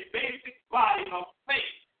is a basic body of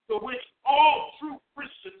faith to which all true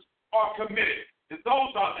Christians are committed. And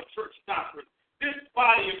those are the church doctrines. This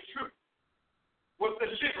body of truth was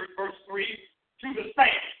delivered, verse 3, to the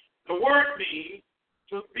saints. The word means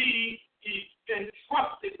to be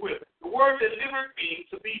entrusted with. The word delivered means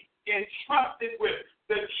to be entrusted with.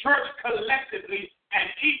 The church collectively and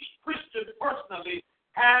each Christian personally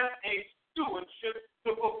has a stewardship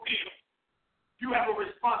to fulfill. You have a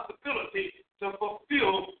responsibility to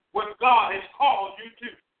fulfill what God has called you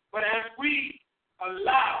to. But as we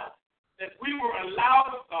were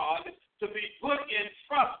allowed of God to be put in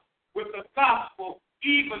trust with the gospel,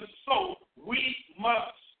 even so we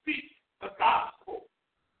must speak the gospel.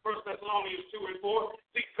 1 Thessalonians 2 and 4.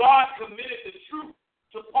 See, God committed the truth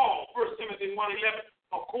to Paul, 1 Timothy 1:11,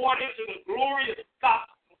 according to the glorious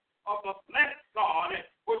gospel of the blessed God,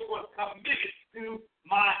 which was committed to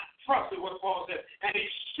my trust, is what Paul said. And he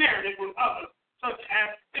shared it with others, such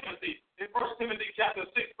as Timothy. In 1 Timothy chapter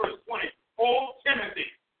 6, verse 20. O Timothy,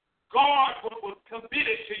 God was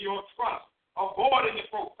committed to your trust, avoiding the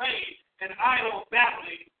profane and idle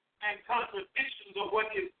babbling and contradictions of what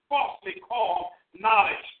is falsely called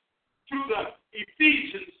knowledge. To the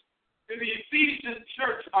Ephesian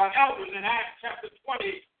church, elders in Acts chapter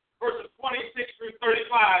 20, verses 26 through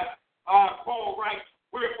 35, Paul writes,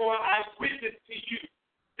 wherefore I witness to you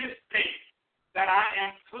this day that I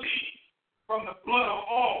am clean from the blood of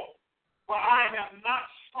all, for I have not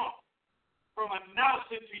shrunk from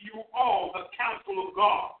announcing to you all the counsel of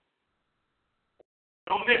God.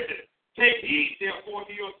 Don't miss it. Take heed, therefore,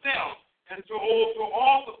 to yourselves and to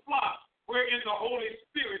all the flock wherein the Holy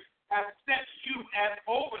Spirit has set you as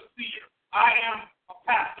overseer. I am a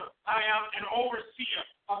pastor. I am an overseer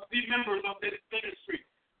of the members of this ministry,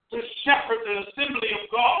 to shepherd the assembly of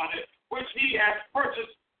God, which he has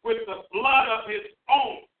purchased with the blood of his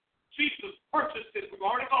own. Jesus purchased it. We've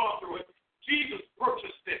already gone through it. Jesus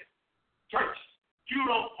purchased it. Church, you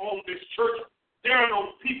don't own this church. There are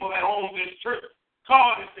no people that own this church.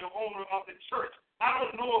 God is the owner of the church. I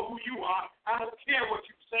don't know who you are. I don't care what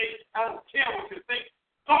you say. I don't care what you think.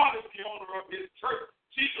 God is the owner of his church.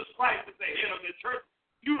 Jesus Christ is the head of the church.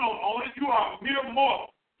 You don't own it. You are a mere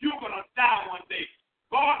mortal. You're going to die one day.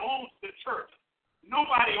 God owns the church.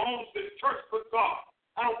 Nobody owns this church but God.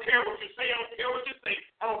 I don't care what you say. I don't care what you think.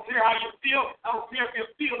 I don't care how you feel. I don't care if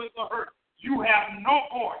your feelings are hurt. You have no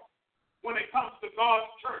voice when it comes to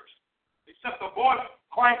God's church, except the voice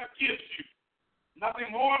Christ gives you.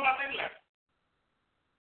 Nothing more, nothing less.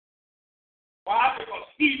 Why? Because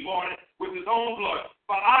he bought it with his own blood.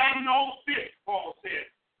 But I know this, Paul said,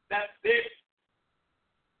 that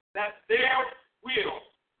there will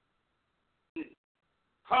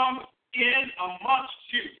come in amongst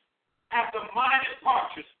you absent-minded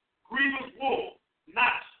partridge, grievous wolves,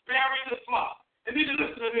 not sparing the flock. And need to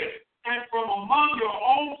listen to this. And from among your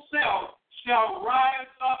own selves shall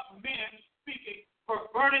rise up men speaking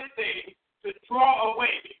perverted things to draw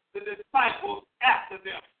away the disciples after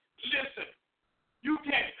them. Listen, you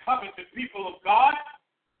can't covet the people of God.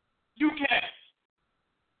 You can't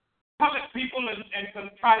covet people and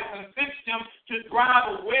try to convince them to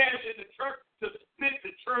drive a wedge in the church, to split the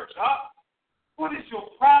church up. What is your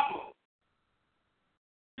problem?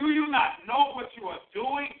 Do you not know what you are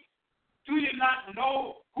doing? Do you not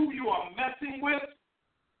know who you are messing with?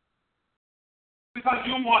 because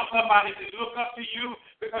you want somebody to look up to you,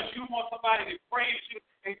 because you want somebody to praise you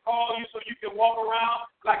and call you so you can walk around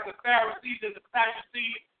like the Pharisees and the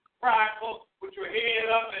Sadducees, prideful with your head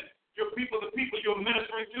up, and the people you're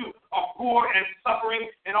ministering to are poor and suffering,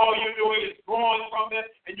 and all you're doing is drawing from them,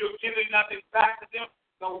 and you're giving nothing back to them.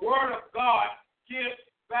 The Word of God gives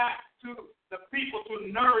back to the people to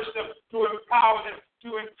nourish them, to empower them,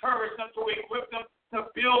 to encourage them, to equip them, to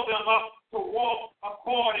build them up, to walk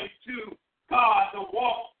according to God, to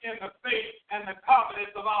walk in the faith and the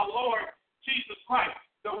confidence of our Lord Jesus Christ.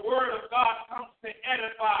 The Word of God comes to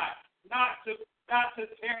edify, not to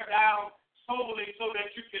tear down solely so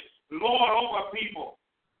that you can lord over people.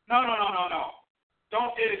 No.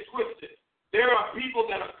 Don't get it twisted. There are people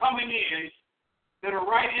that are coming in that are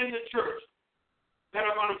right in the church that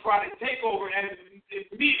are going to try to take over, and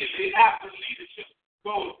immediately after leadership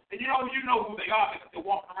goes, and you know who they are, because they're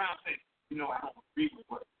walking around saying, I don't agree with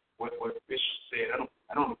what Bishop said. I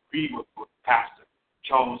don't agree with what Pastor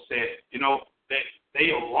Jones said. That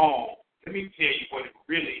they are wrong. Let me tell you what it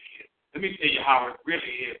really is. Let me tell you how it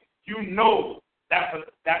really is. That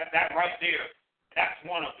right there, that's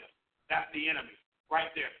one of them. That's the enemy right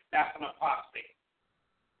there. That's an apostate.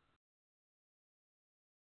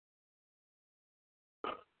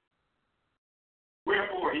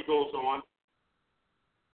 Wherefore, he goes on,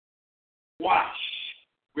 watch,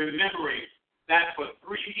 remembering that for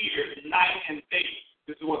 3 years, night and day,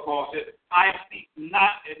 this is what Paul said, I seek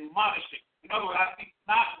not admonishing. In other words, I seek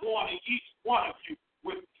not warning each one of you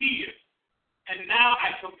with tears. And now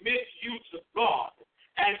I commit you to God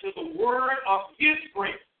and to the word of his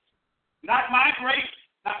grace. Not my grace,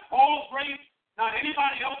 not Paul's grace, not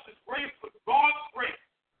anybody else's grace, but God's grace.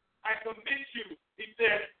 I commit you, he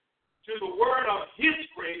said, to the word of his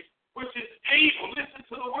grace, which is able, listen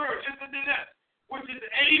to the word, listen to that, which is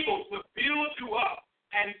able to build you up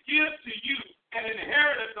and give to you an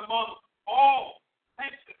inheritance among all the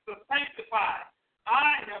sanctified.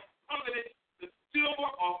 I have coveted the silver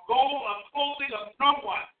or gold or clothing of no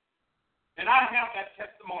one. And I have that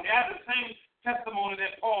testimony. I have the same testimony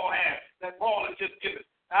that Paul has, that Paul has just given.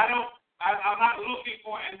 I'm not looking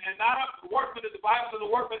for, and not the workman is the Bible says the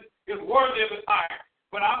workman is worthy of his hire.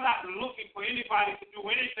 But I'm not looking for anybody to do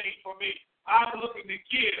anything for me. I'm looking to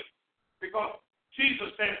give, because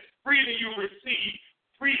Jesus says, freely you receive,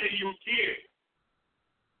 freely you give.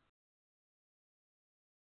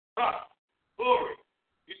 Glory.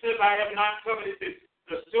 He says, I have not coveted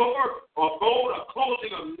the silver or gold or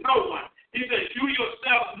clothing of no one. He says, you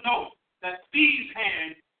yourselves know that these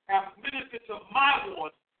hands have ministered to my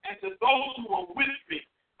wants and to those who are with me.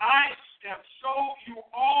 I have showed you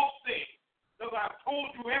all things. Because I've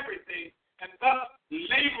told you everything, and thus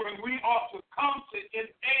laboring we ought to come to in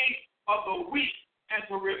aid of the weak and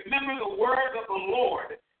to remember the word of the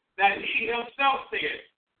Lord that he himself said.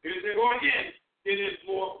 Here they go again. It is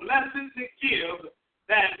more blessed to give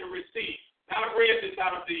than to receive. Now, I read this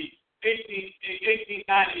out of the 1890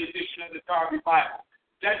 edition of the Darby Bible.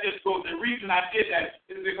 That just goes. The reason I did that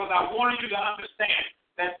is because I wanted you to understand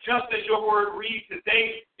that just as your word reads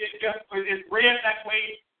today, it's read that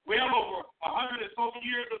way well over 100 or so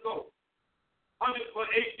years ago. 2,000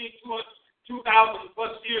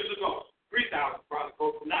 plus years ago. 3,000 probably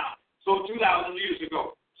close to now. So 2,000 years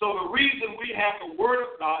ago. So the reason we have the word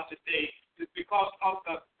of God today is because of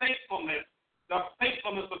the faithfulness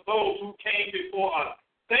of those who came before us.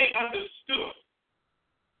 They understood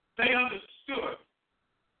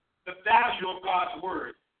the value of God's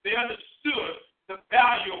word. They understood the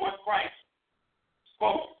value of what Christ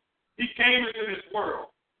spoke. He came into this world.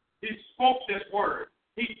 He spoke this word.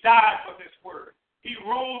 He died for this word. He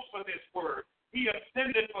rose for this word. He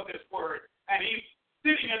ascended for this word. And he's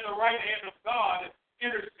sitting at the right hand of God,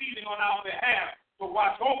 interceding on our behalf to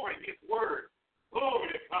watch over his word.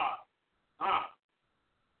 Glory to God.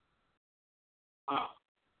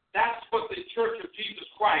 That's what the Church of Jesus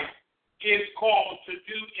Christ is called to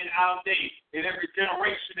do in our day, in every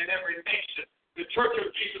generation, in every nation. The Church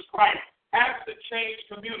of Jesus Christ has to change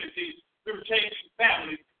communities through changing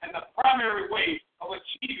families, and the primary way of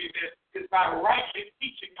achieving this is by rightly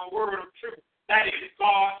teaching the word of truth. That is,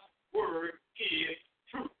 God's word is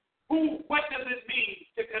truth. What does it mean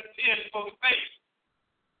to contend for the faith?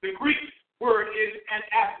 The Greek word is an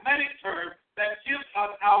athletic term that gives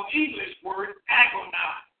us our English word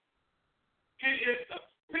agonize. It is the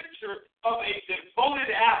picture of a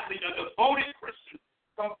devoted athlete, a devoted Christian,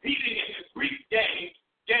 competing in the Greek games,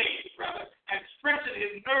 and stretching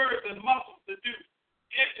his nerves and muscles to do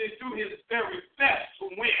his very best to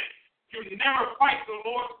win. You never fight the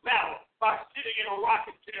Lord's battle by sitting in a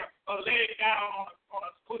rocking chair or laying down on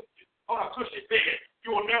a cushy bed.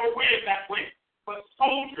 You will never win that way. But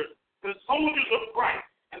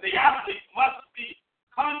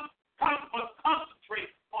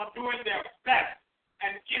best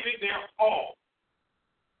and giving their all.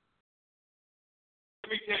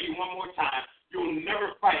 Let me tell you one more time, you'll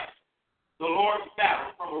never fight the Lord's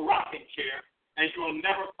battle from a rocking chair, and you'll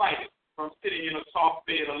never fight it from sitting in a soft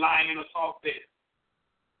bed or lying in a soft bed.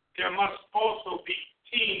 There must also be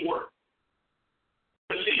teamwork.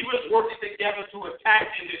 Believers working together to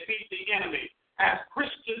attack and defeat the enemy. As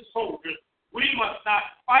Christian soldiers, we must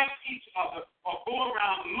not fight each other or go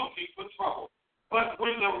around looking for trouble. But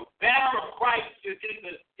when the banner of Christ is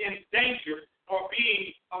in danger or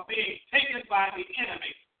being taken by the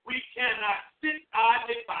enemy, we cannot sit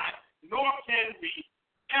idly by, nor can we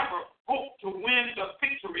ever hope to win the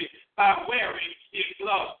victory by wearing his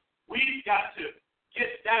gloves. We've got to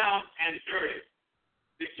get down and dirty.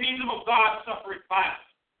 The kingdom of God suffered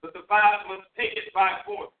violence, but the violence must take it by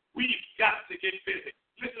force. We've got to get busy.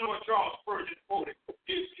 Listen to what Charles Spurgeon quoted.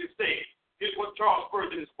 Here's what Charles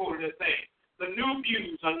Spurgeon is quoted as saying. The new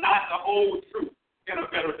views are not the old truth in a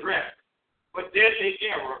better dress, but deadly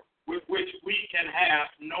error with which we can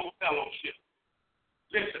have no fellowship.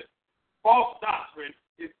 Listen, false doctrine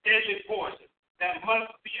is deadly poison that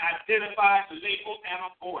must be identified, labeled,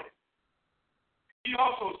 and avoided. He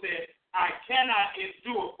also said, I cannot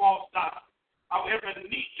endure false doctrine, however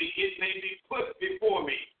neatly it may be put before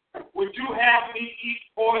me. Would you have me eat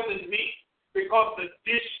poisoned meat because the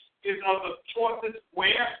dish is of the choicest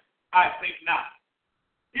ware? I think not.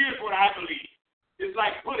 Here's what I believe. It's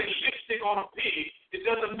like putting lipstick on a pig. It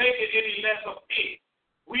doesn't make it any less a pig.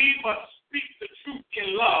 We must speak the truth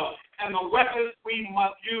in love, and the weapons we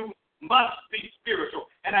must use must be spiritual.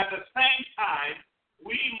 And at the same time,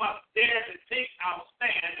 we must dare to take our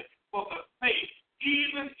stand for the faith,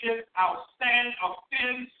 even if our stand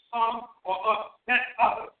offends some or upsets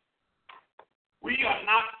others. We are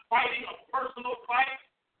not fighting a personal fight.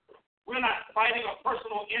 We're not fighting a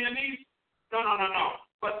personal enemy. No.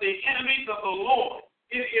 But the enemies of the Lord.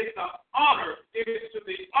 It is the honor. It is to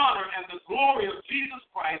the honor and the glory of Jesus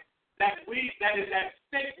Christ that is at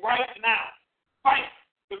stake right now. Fight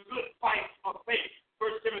the good fight of faith.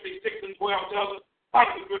 1 Timothy 6:12 tells us, fight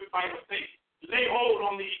the good fight of faith. Lay hold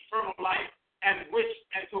on the eternal life and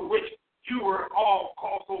to which you were all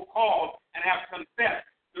also called and have confessed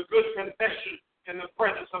the good confession in the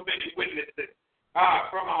presence of many witnesses.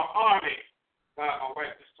 From our army. My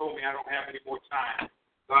wife just told me I don't have any more time.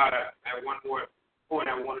 I have one more point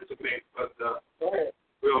I wanted to make, but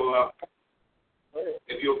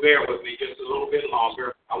if you'll bear with me just a little bit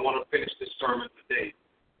longer, I want to finish this sermon today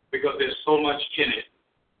because there's so much in it.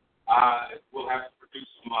 We'll have to produce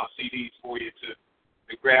some CDs for you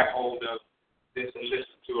to grab hold of this and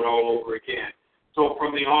listen to it all over again. So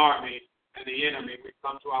from the army and the enemy, we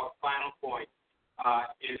come to our final point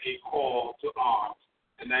in a call to arms,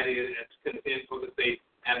 and that is to contend for the faith,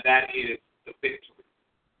 and that is the victory.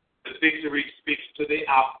 The victory speaks to the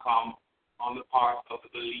outcome on the part of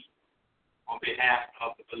the believer, on behalf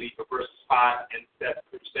of the believer, verses 5 and 7.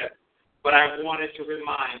 But I wanted to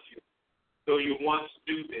remind you, though you once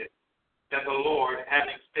do this, that the Lord,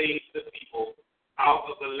 having saved the people out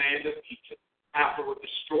of the land of Egypt, afterward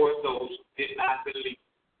destroyed those who did not believe,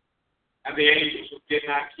 and the angels who did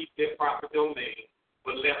not keep their proper domain,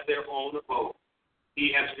 but left their own abode.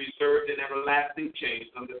 He has reserved an everlasting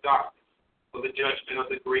chains under darkness for the judgment of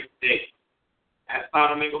the great day. As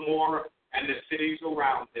Sodom and Gomorrah and the cities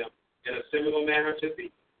around them, in a similar manner to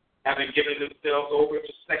thee, having given themselves over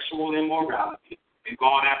to sexual immorality and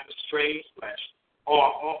gone after strange flesh,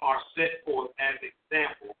 or are set forth as an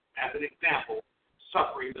example,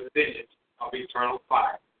 suffering the vengeance of eternal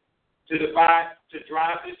fire. To drive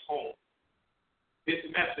this home, this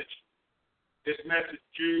message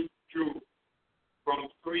drew from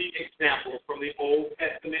 3 examples from the Old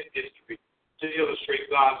Testament history to illustrate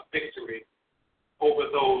God's victory over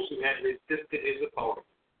those who had resisted his authority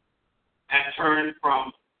and turned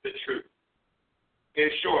from the truth. In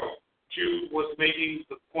short, Jude was making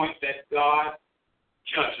the point that God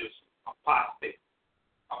judges apostates.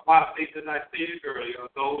 Apostates, as I stated earlier,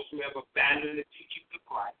 are those who have abandoned the teachings of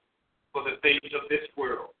Christ for the things of this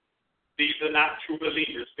world. These are not true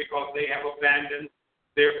believers because they have abandoned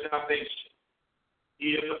their salvation.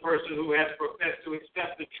 He is a person who has professed to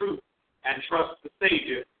accept the truth and trust the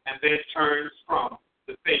Savior, and then turns from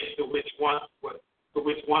the faith to which once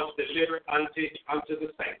delivered unto the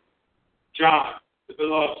saints. John, the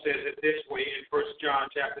beloved, says it this way in 1 John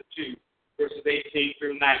chapter 2, verses 18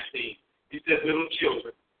 through 19. He says, little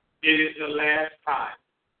children, it is the last time,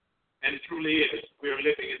 and it truly is. We are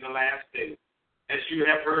living in the last days. As you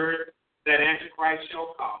have heard that Antichrist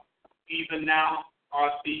shall come, even now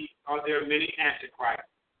are there many Antichrists,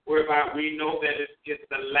 whereby we know that it's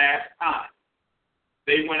the last time.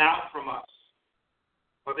 They went out from us,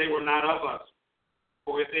 but they were not of us.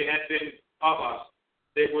 For if they had been of us,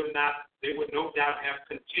 they would no doubt have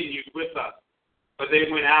continued with us. But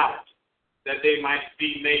they went out, that they might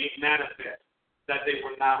be made manifest, that they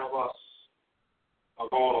were not of us, of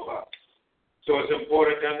all of us. So it's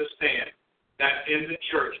important to understand that in the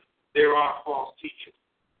church, there are false teachers.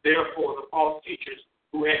 Therefore, the false teachers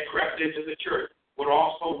who had crept into the church would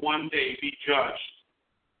also one day be judged.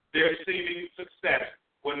 Their seeming success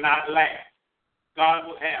will not last. God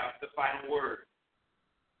will have the final word.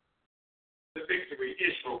 The victory,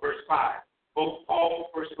 Israel, verse 5. Both Paul,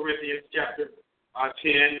 1 Corinthians chapter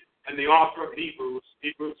 10, and the author of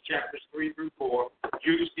Hebrews chapters 3 through 4,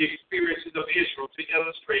 used the experiences of Israel to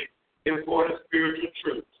illustrate important spiritual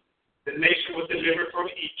truths. The nation was delivered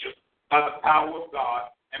from Egypt by the power of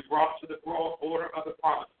God and brought to the broad border of the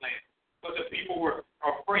promised land. But the people were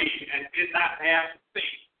afraid and did not have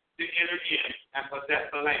faith to enter in and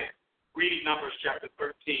possess the land. Read Numbers chapter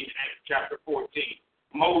 13 and chapter 14.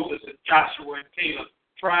 Moses and Joshua and Caleb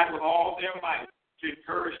tried with all their might to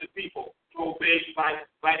encourage the people to obey God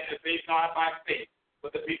by faith,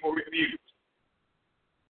 but the people refused.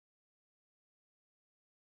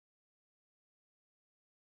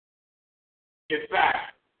 In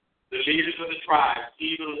fact, the leaders of the tribes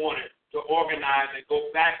even wanted to organize and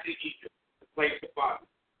go back to Egypt to place the bondage.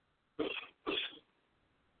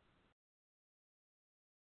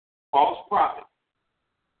 False prophets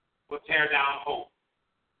will tear down hope.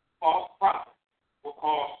 False prophets will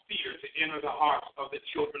cause fear to enter the hearts of the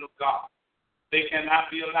children of God. They cannot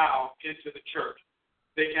be allowed into the church.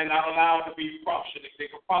 They cannot allow to be functioning. They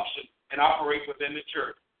can function and operate within the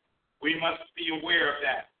church. We must be aware of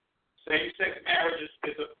that. Same-sex marriages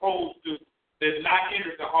does not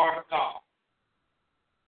enter the heart of God.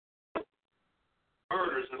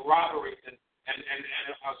 Murders and robberies and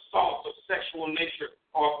assaults of sexual nature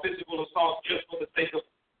or physical assault just for the sake of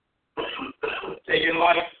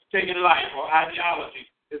taking life or ideology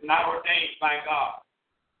is not ordained by God.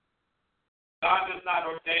 God does not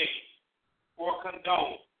ordain or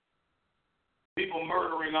condone people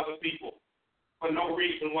murdering other people for no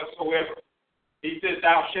reason whatsoever. He says,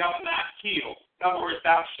 thou shalt not kill. In other words,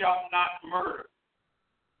 thou shalt not murder.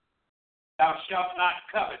 Thou shalt not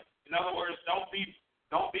covet. In other words, don't be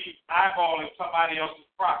eyeballing somebody else's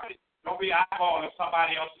property. Don't be eyeballing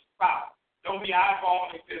somebody else's spouse. Don't be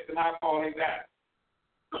eyeballing this and eyeballing that.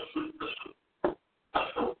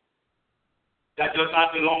 That does not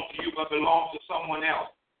belong to you, but belongs to someone else.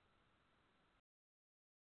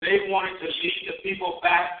 They wanted to lead the people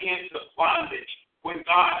back into bondage when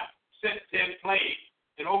God sent 10 plagues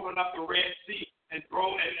and opened up the Red Sea and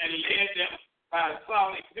led them by a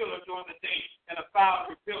cloudy pillar during the day and a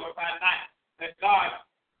fiery pillar by night. That God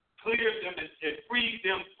cleared them and freed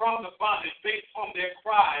them from the bondage based on their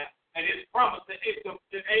cry and his promise to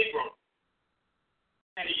Abram.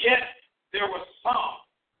 And yet there were some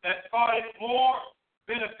that thought it more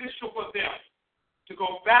beneficial for them to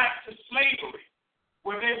go back to slavery,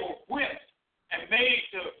 where they were whipped and made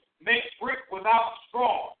to make brick without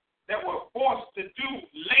straw, that were forced to do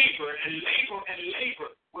labor and labor and labor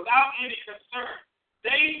without any concern.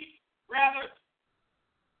 They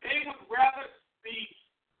would rather be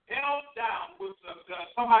held down with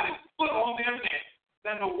somebody's foot on their neck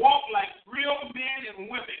than to walk like real men and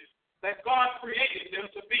women that God created them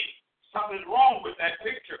to be. Something's wrong with that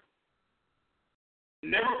picture.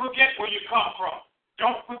 Never forget where you come from.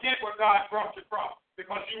 Don't forget where God brought you from,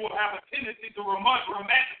 because you will have a tendency to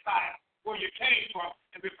romanticize where you came from,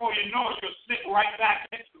 and before you know it, you'll slip right back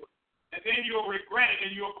into it. And then you'll regret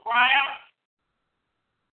it, and you'll cry out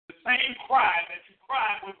the same cry that you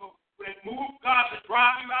cried when it moved God to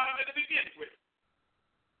drive you out of it to begin with.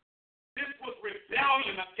 This was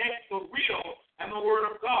rebellion against the will and the word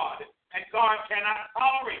of God, and God cannot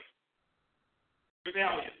tolerate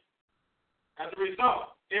rebellion. As a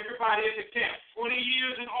result, everybody in the camp, 20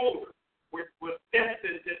 years and older, was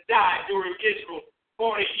destined to die during Israel's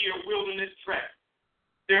 40-year wilderness trek.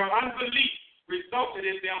 Their unbelief resulted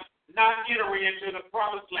in them not entering into the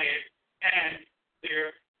promised land and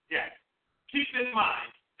their death. Keep in mind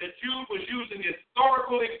that Jude was using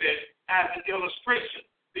historical events as an illustration.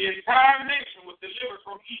 The entire nation was delivered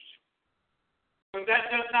from Egypt. But that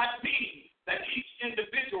does not mean that each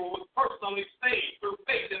individual was personally saved through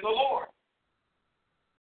faith in the Lord.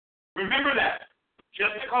 Remember that.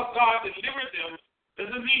 Just because God delivered them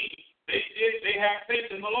doesn't mean they have faith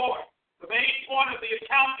in the Lord. The main point of the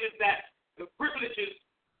account is that privileges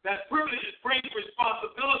bring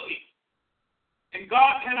responsibility. And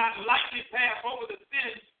God cannot lightly pass over the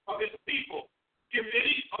sins of his people. If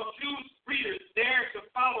any of Jude's readers dare to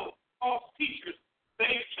follow false teachers,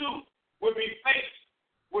 they too will be faced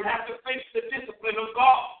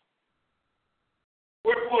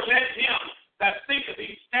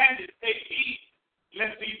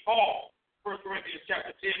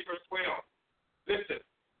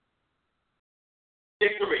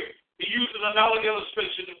another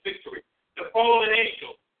illustration of victory. The fallen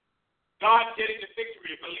angel. God getting the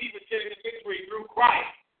victory, believers getting the victory through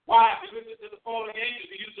Christ. Why? If you listen to the fallen angels,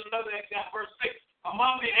 he uses another example, verse 6.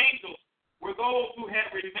 Among the angels were those who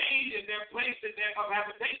had remained in their place of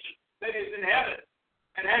habitation, that is in heaven,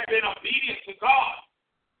 and had been obedient to God.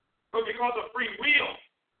 But because of free will,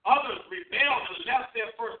 others rebelled and left their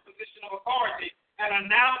first position of authority and are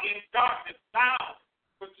now in darkness, bound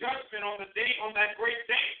for judgment on that great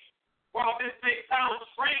day. While this may sound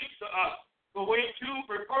strange to us, the way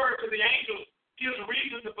Jude referred to the angels gives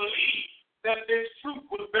reason to believe that this truth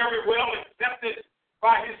was very well accepted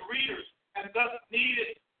by his readers and thus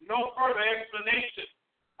needed no further explanation.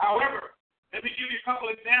 However, let me give you a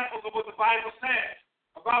couple examples of what the Bible says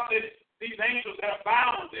about these angels that are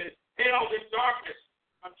bound and held in darkness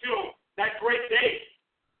until that great day.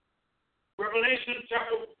 Revelation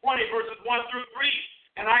chapter 20, verses 1 through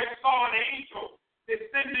 3. And I saw an angel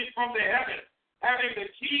descending from the heaven, having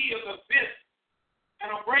the key of the fifth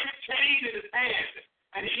and a great chain in his hand.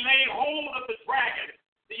 And he laid hold of the dragon,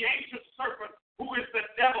 the ancient serpent, who is the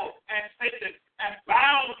devil and Satan, and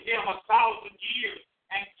bound him 1,000 years,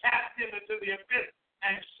 and cast him into the abyss,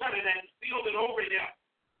 and shut it and sealed it over him.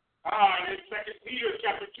 In 2 Peter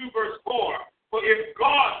chapter 2, verse 4. For if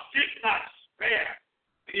God did not spare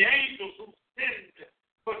the angels who sinned,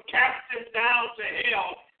 but cast them down to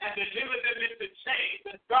hell and delivered them into chains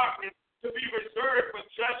and darkness to be reserved for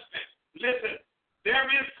judgment. Listen, there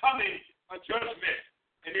is coming a judgment.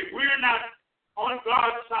 And if we're not on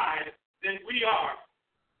God's side, then we are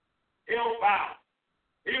hell-bound.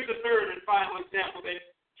 Here's the third and final example that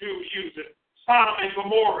Jude uses. Sodom and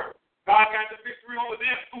Gomorrah. God got the victory over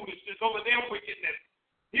their foolishness, over their wickedness.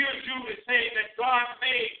 Here Jude is saying that God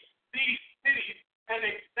made these cities an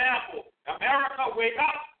example. America, wake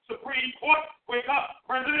up. Supreme Court, wake up.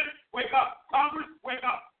 President, wake up. Congress, wake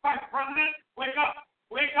up. Vice President, wake up.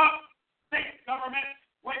 Wake up. State government,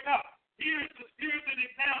 wake up. Here's an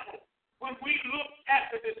example. When we look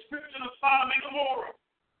at the description of Sodom and Gomorrah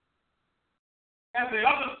and the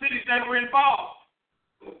other cities that were involved,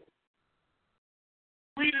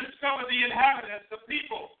 we discover the inhabitants, the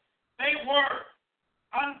people, they were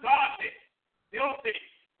ungodly, filthy,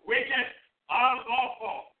 wicked,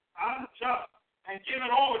 unlawful, unjust, and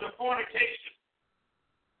given over to fornication.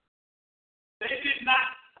 They did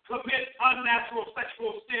not commit unnatural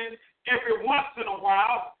sexual sins every once in a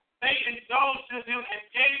while. They indulged in them and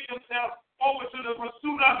gave themselves over to the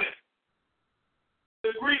pursuit of it.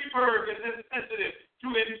 The Greek verb is insensitive, to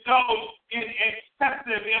indulge in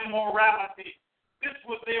excessive immorality. This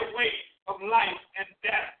was their way of life and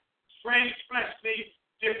death. Strange flesh meets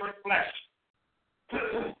different flesh.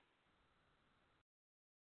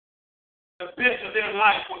 The bent of their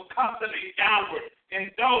life was constantly downward,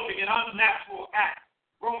 indulging in unnatural acts.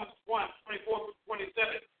 Romans 1,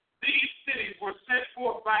 24-27. These cities were set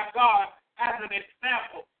forth by God as an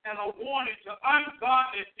example and a warning to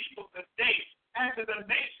ungodly people today and to the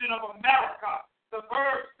nation of America. The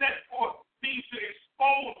verb set forth means to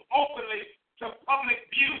expose openly to public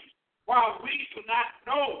view, while we do not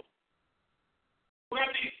know where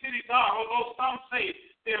these cities are, although some say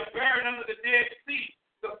they are buried under the Dead Sea.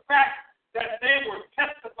 The fact that they are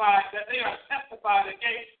testified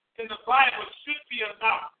against in the Bible should be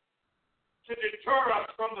enough to deter us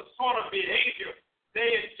from the sort of behavior they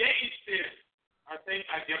engaged in. I think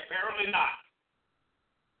apparently not.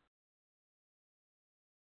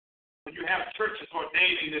 When you have churches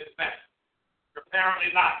ordaining this mess,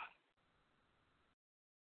 apparently not.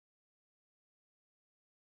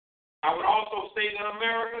 I would also say that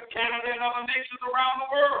America, Canada, and other nations around the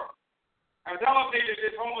world has elevated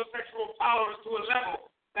its homosexual tolerance to a level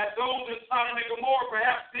that those in Sodom and Gomorrah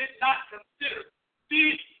perhaps did not consider.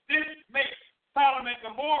 This makes Sodom and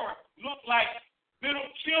Gomorrah look like little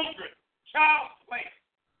children, child's play.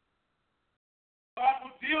 God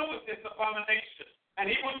will deal with this abomination, and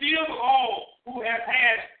he will deal with all who have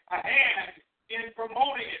had a hand in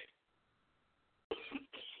promoting it.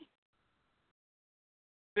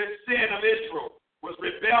 This sin of Israel was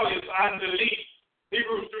rebellious unbelief.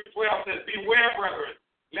 Hebrews 3:12 says, beware, brethren,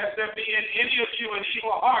 lest there be in any of you an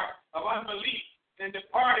evil heart of unbelief in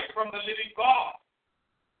departing from the living God.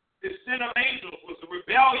 The sin of angels was a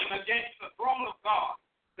rebellion against the throne of God.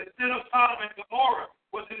 The sin of Sodom and Gomorrah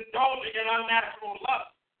was indulging in unnatural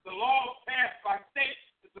lust. The laws passed by states,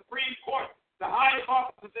 the Supreme Court, the highest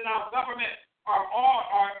offices in our government are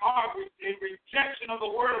a rejection of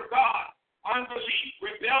the Word of God. Unbelief,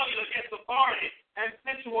 rebellion against authority, and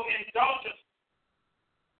sensual indulgence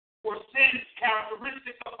were sins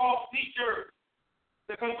characteristics of false teachers.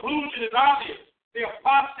 The conclusion is obvious. The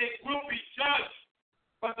apostate will be judged.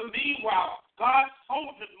 But in the meanwhile, God's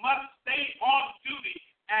soldiers must stay on duty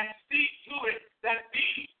and see to it that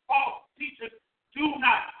these false teachers do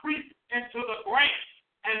not creep into the ranks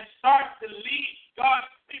and start to lead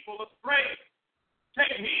God's people astray.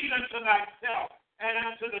 Take heed unto thyself and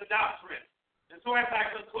unto the doctrine. And so as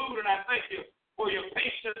I conclude, and I thank you for your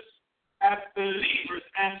patience as believers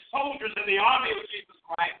and soldiers in the army of Jesus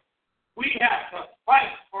Christ, we have to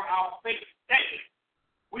fight for our faith daily.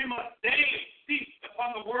 We must daily feast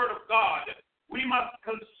upon the word of God. We must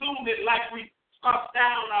consume it like we scarf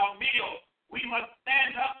down our meal. We must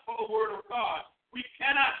stand up for the word of God. We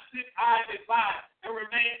cannot sit idly by and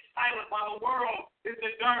remain silent while the world is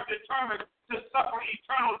determined to suffer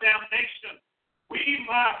eternal damnation. We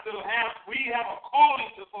have a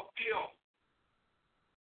calling to fulfill.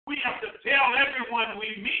 We have to tell everyone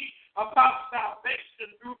we meet about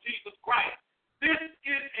salvation through Jesus Christ. This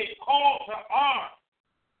is a call to arms.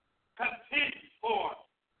 Contend for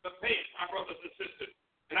the faith, my brothers and sisters.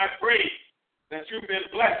 And I pray that you've been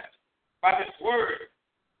blessed by this word.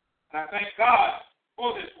 And I thank God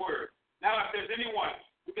for this word. Now, if there's anyone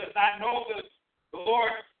who does not know the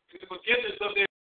Lord, the forgiveness of their